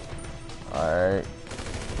 Alright.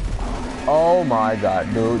 Oh my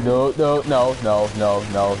god, dude, no.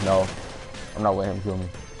 I'm not letting him kill me.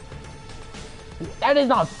 That is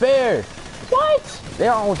not fair. What? They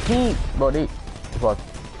are on team, bro. Fuck.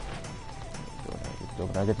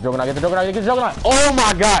 Get the Juggernaut. Oh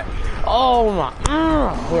my god. Oh my.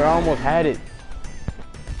 I almost had it.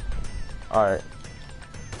 Alright.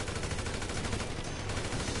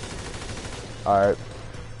 Alright.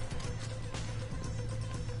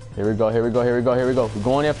 Here we go. We're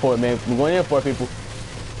going in for it, man. We're going in for it, people.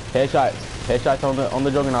 Headshots on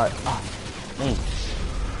the Juggernaut. Ah, dang.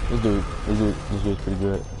 This dude's pretty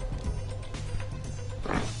good.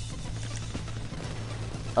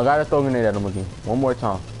 I gotta throw a grenade at him again. One more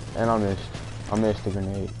time. And I missed the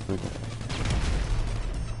grenade.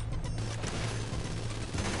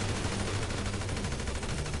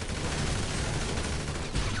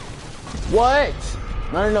 What?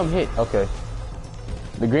 None of them hit. Okay.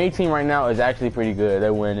 The green team right now is actually pretty good.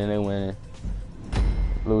 They're winning.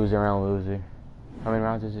 Loser round loser. How many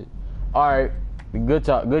rounds is it? Alright. Good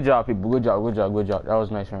job, people. Good job. That was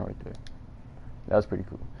a nice round right there. That was pretty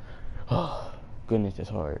cool. Goodness, that's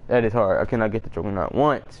hard. That is hard. I cannot get the Juggernaut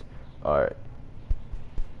once. Alright.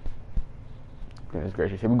 Goodness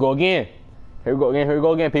gracious. Here we go again.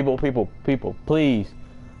 People. Please.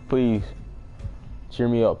 Cheer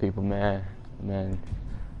me up, people, man.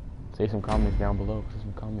 Say some comments down below. Say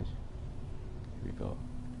some comments. Here we go.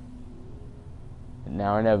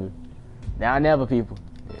 Now or never. Now or never, people.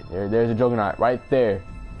 There's a Juggernaut right there.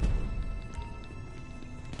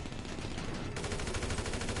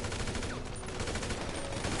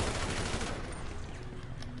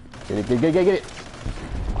 Get it.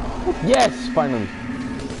 Yes, finally.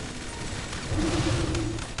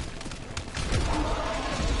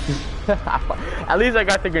 At least I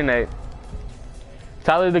got the grenade.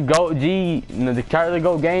 Tyler the GOAT the Tyler the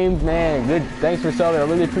GOAT Games, man. Good. Thanks for subbing. I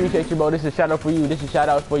really appreciate you, bro. This is a shout out for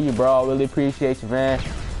you. Bro. I really appreciate you, man.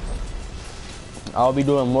 I'll be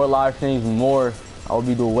doing more live streams, I'll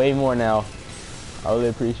be doing way more now. I really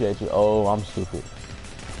appreciate you. Oh, I'm stupid.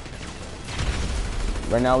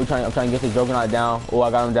 Right now I'm trying to get the Juggernaut down. Oh, I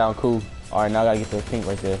got him down. Cool. All right, now I gotta get the pink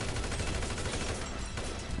right there.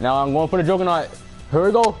 Now I'm going for the Juggernaut. Here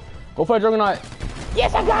we go. Go for the Juggernaut.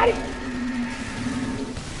 Yes, I got it.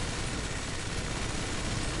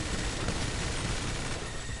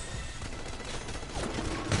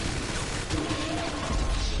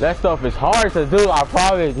 That stuff is hard to do, I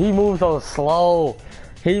promise. He moves so slow.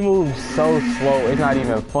 It's not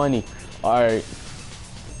even funny. Alright.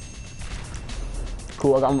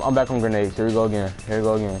 Cool, I'm back on grenades. Here we go again.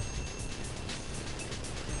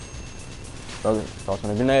 Okay, tossing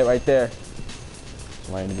a grenade right there.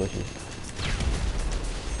 Somebody in the bushes.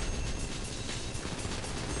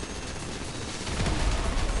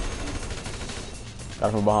 Got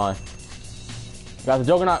him from behind. Got the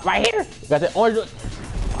Juggernaut right here. Got the orange.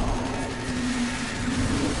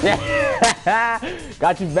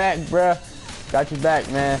 Got you back, bruh. Got you back,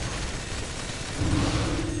 man.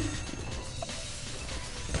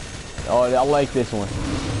 Oh, I like this one.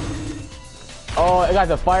 Oh, it got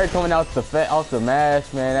the fire coming out the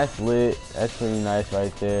mask, man. That's lit. That's pretty nice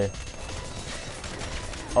right there.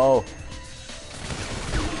 Oh.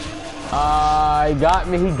 He got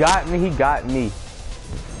me.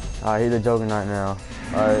 Alright, here's the Juggernaut now.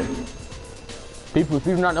 Alright. People, if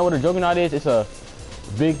you do not know what a Juggernaut is, it's a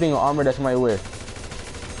big thing of armor that somebody wears.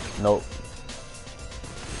 Nope.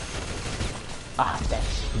 Dang.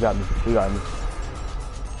 He got me.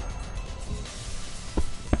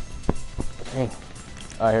 Dang.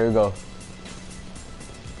 Alright, here we go.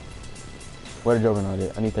 Where the Juggernaut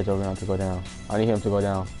is? I need that Juggernaut to go down. I need him to go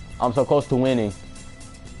down. I'm so close to winning.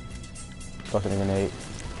 Tossing a grenade.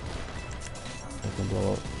 It can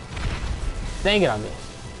blow up. Dang it, I missed.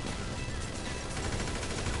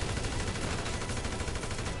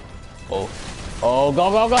 Oh,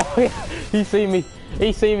 go. He see me.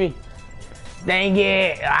 Dang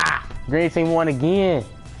it. Green team won again.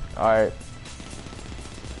 Alright.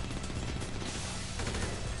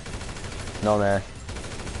 No, man.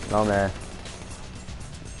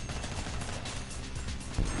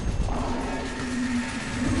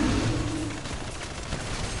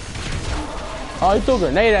 Oh, he threw a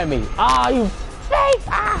grenade at me. You fake.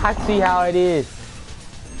 I see how it is.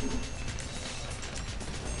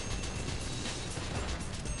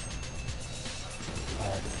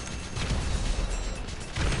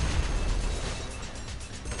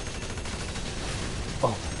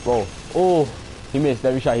 Oh, he missed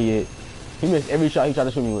every shot he hit. He missed every shot he tried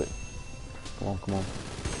to shoot me with. Come on.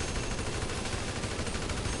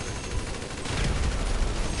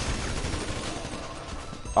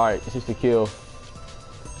 Alright, it's just a kill.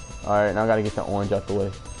 Alright, now I gotta get the orange out the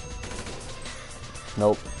way.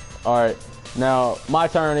 Nope. Alright, now my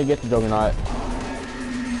turn to get the Juggernaut.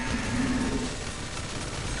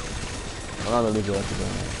 I'm not gonna leave the electric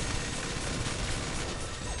Juggernaut.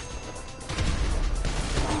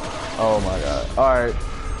 Oh my god. Alright.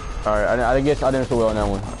 Alright, I guess I didn't do so well on that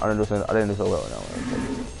one. I didn't do so well on that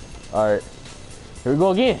one. Alright. Here we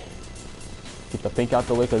go again. Get the pink out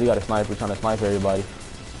the way because he got a sniper trying to snipe everybody.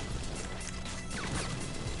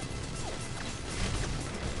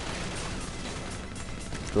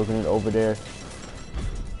 Looking it over there.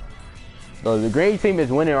 So the green team is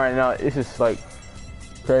winning right now. It's just like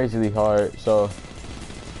crazily hard. So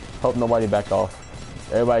hope nobody back off.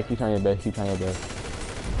 Everybody keep trying your best. Keep trying your best.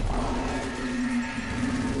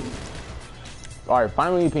 All right,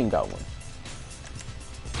 finally pink got one.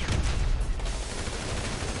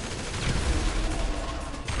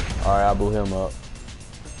 All right, I blew him up.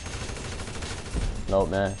 Nope,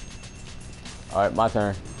 man. All right, my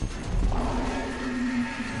turn.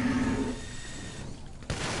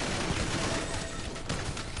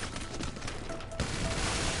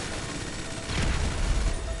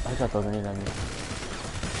 I got those grenades at me.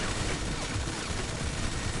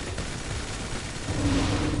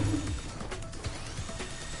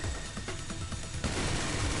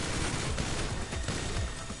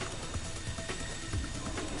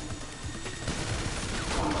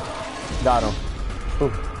 Got him.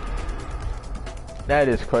 Ooh. That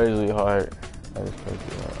is crazily hard. That is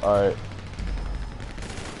crazily hard. Alright.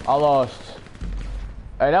 I lost.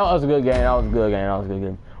 Hey, that was a good game. That was a good game. That was a good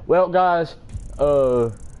game. Well, guys,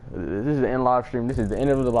 this is the end live stream. This is the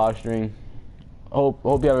end of the live stream. Hope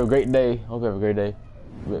you have a great day. Hope you have a great day.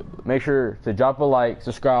 Make sure to drop a like,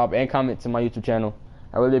 subscribe, and comment to my YouTube channel.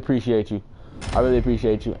 I really appreciate you. I really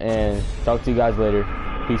appreciate you. And talk to you guys later.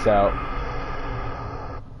 Peace out.